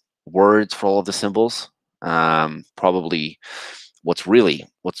wants words for all of the symbols. Probably what's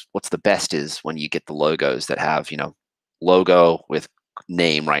the best is when you get the logos that have, logo with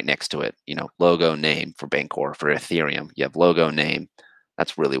name right next to it, logo name for Bancor, for Ethereum. You have logo name.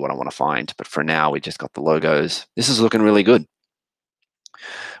 That's really what I want to find. But for now, we just got the logos. This is looking really good.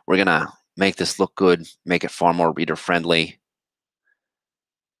 We're going to make this look good, make it far more reader friendly.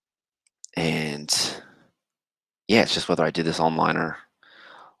 And yeah, it's just whether I do this online or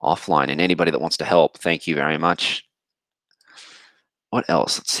offline. And anybody that wants to help, thank you very much. What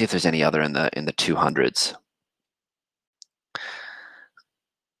else? Let's see if there's any other in the 200s.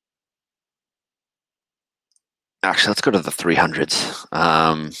 Actually, let's go to the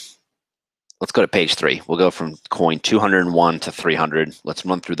 300s. Let's go to page 3. We'll go from coin 201 to 300. Let's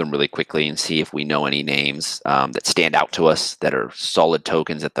run through them really quickly and see if we know any names that stand out to us, that are solid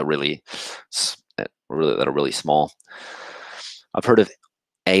tokens that are really small. I've heard of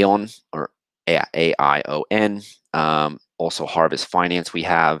Aeon, or AION. Also Harvest Finance we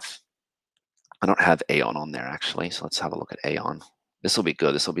have. I don't have Aeon on there actually, so let's have a look at Aeon. This will be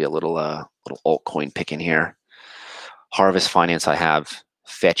good. This will be a little altcoin pick in here. Harvest Finance I have.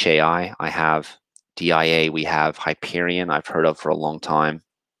 Fetch AI, I have. DIA, we have. Hyperion, I've heard of for a long time.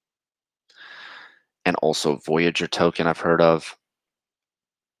 And also Voyager token, I've heard of.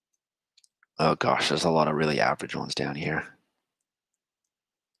 Oh gosh, there's a lot of really average ones down here.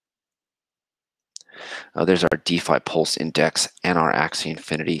 Oh, there's our DeFi Pulse Index and our Axie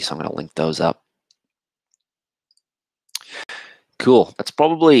Infinity, so I'm going to link those up. Cool. That's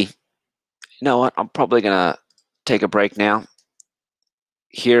probably, you know what? I'm probably going to take a break now.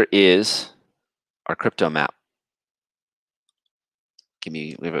 Here is our crypto map. Give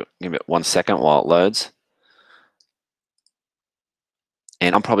it 1 second while it loads.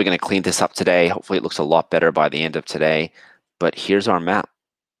 And I'm probably going to clean this up today. Hopefully it looks a lot better by the end of today. But here's our map.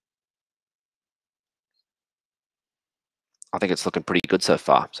 I think it's looking pretty good so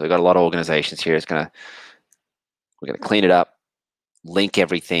far. So we've got a lot of organizations here. We're going to clean it up, link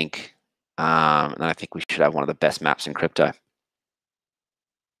everything, and I think we should have one of the best maps in crypto.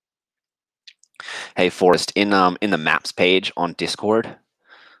 Hey, Forrest, in the maps page on Discord.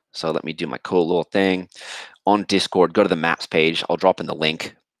 So let me do my cool little thing. On Discord, go to the maps page. I'll drop in the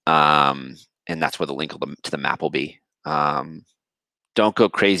link, and that's where the link to the map will be. Don't go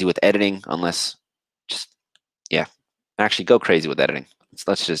crazy with editing unless actually go crazy with editing.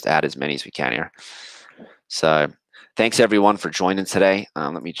 Let's just add as many as we can here. So thanks everyone for joining today.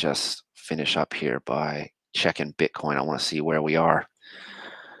 Let me just finish up here by checking Bitcoin. I want to see where we are.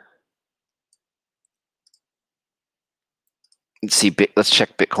 Let's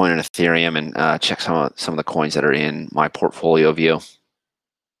check Bitcoin and Ethereum and check some of the coins that are in my portfolio view.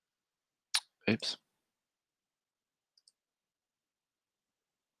 Oops.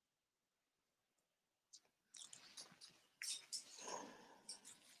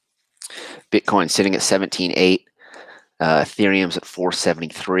 Bitcoin sitting at 17.8. Ethereum's at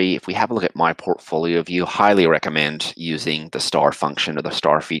 473. If we have a look at my portfolio view, highly recommend using the star function or the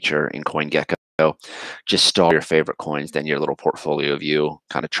star feature in CoinGecko. just start your favorite coins, then your little portfolio view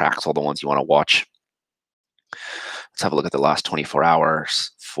kind of tracks all the ones you want to watch. Let's have a look at the last 24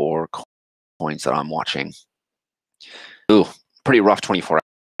 hours for coins that I'm watching. Ooh, pretty rough 24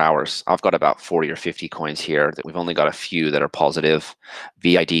 hours. I've got about 40 or 50 coins here that we've only got a few that are positive.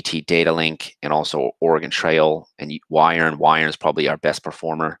 VIDT Data Link and also Oregon Trail and Wire. Wire is probably our best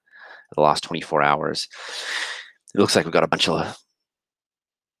performer the last 24 hours. It looks like we've got a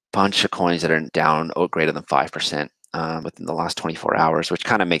bunch of coins that are down greater than 5% within the last 24 hours, which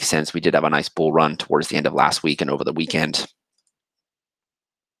kind of makes sense. We did have a nice bull run towards the end of last week and over the weekend.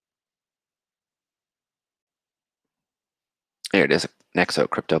 There it is, Nexo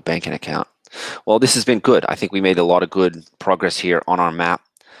crypto banking account. Well, this has been good. I think we made a lot of good progress here on our map.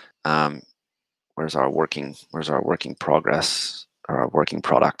 Where's our working progress or our working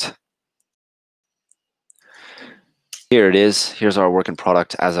product? Here it is. Here's our working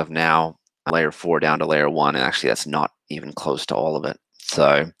product as of now, layer 4 down to layer 1, and actually that's not even close to all of it.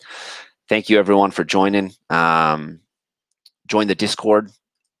 So thank you everyone for joining. Join the Discord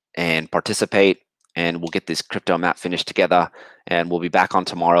and participate, and we'll get this crypto map finished together, and we'll be back on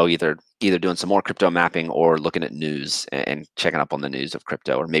tomorrow either doing some more crypto mapping or looking at news and checking up on the news of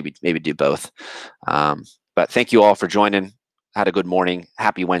crypto, or maybe do both. But thank you all for joining. Had a good morning.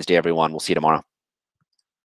 Happy Wednesday, everyone. We'll see you tomorrow.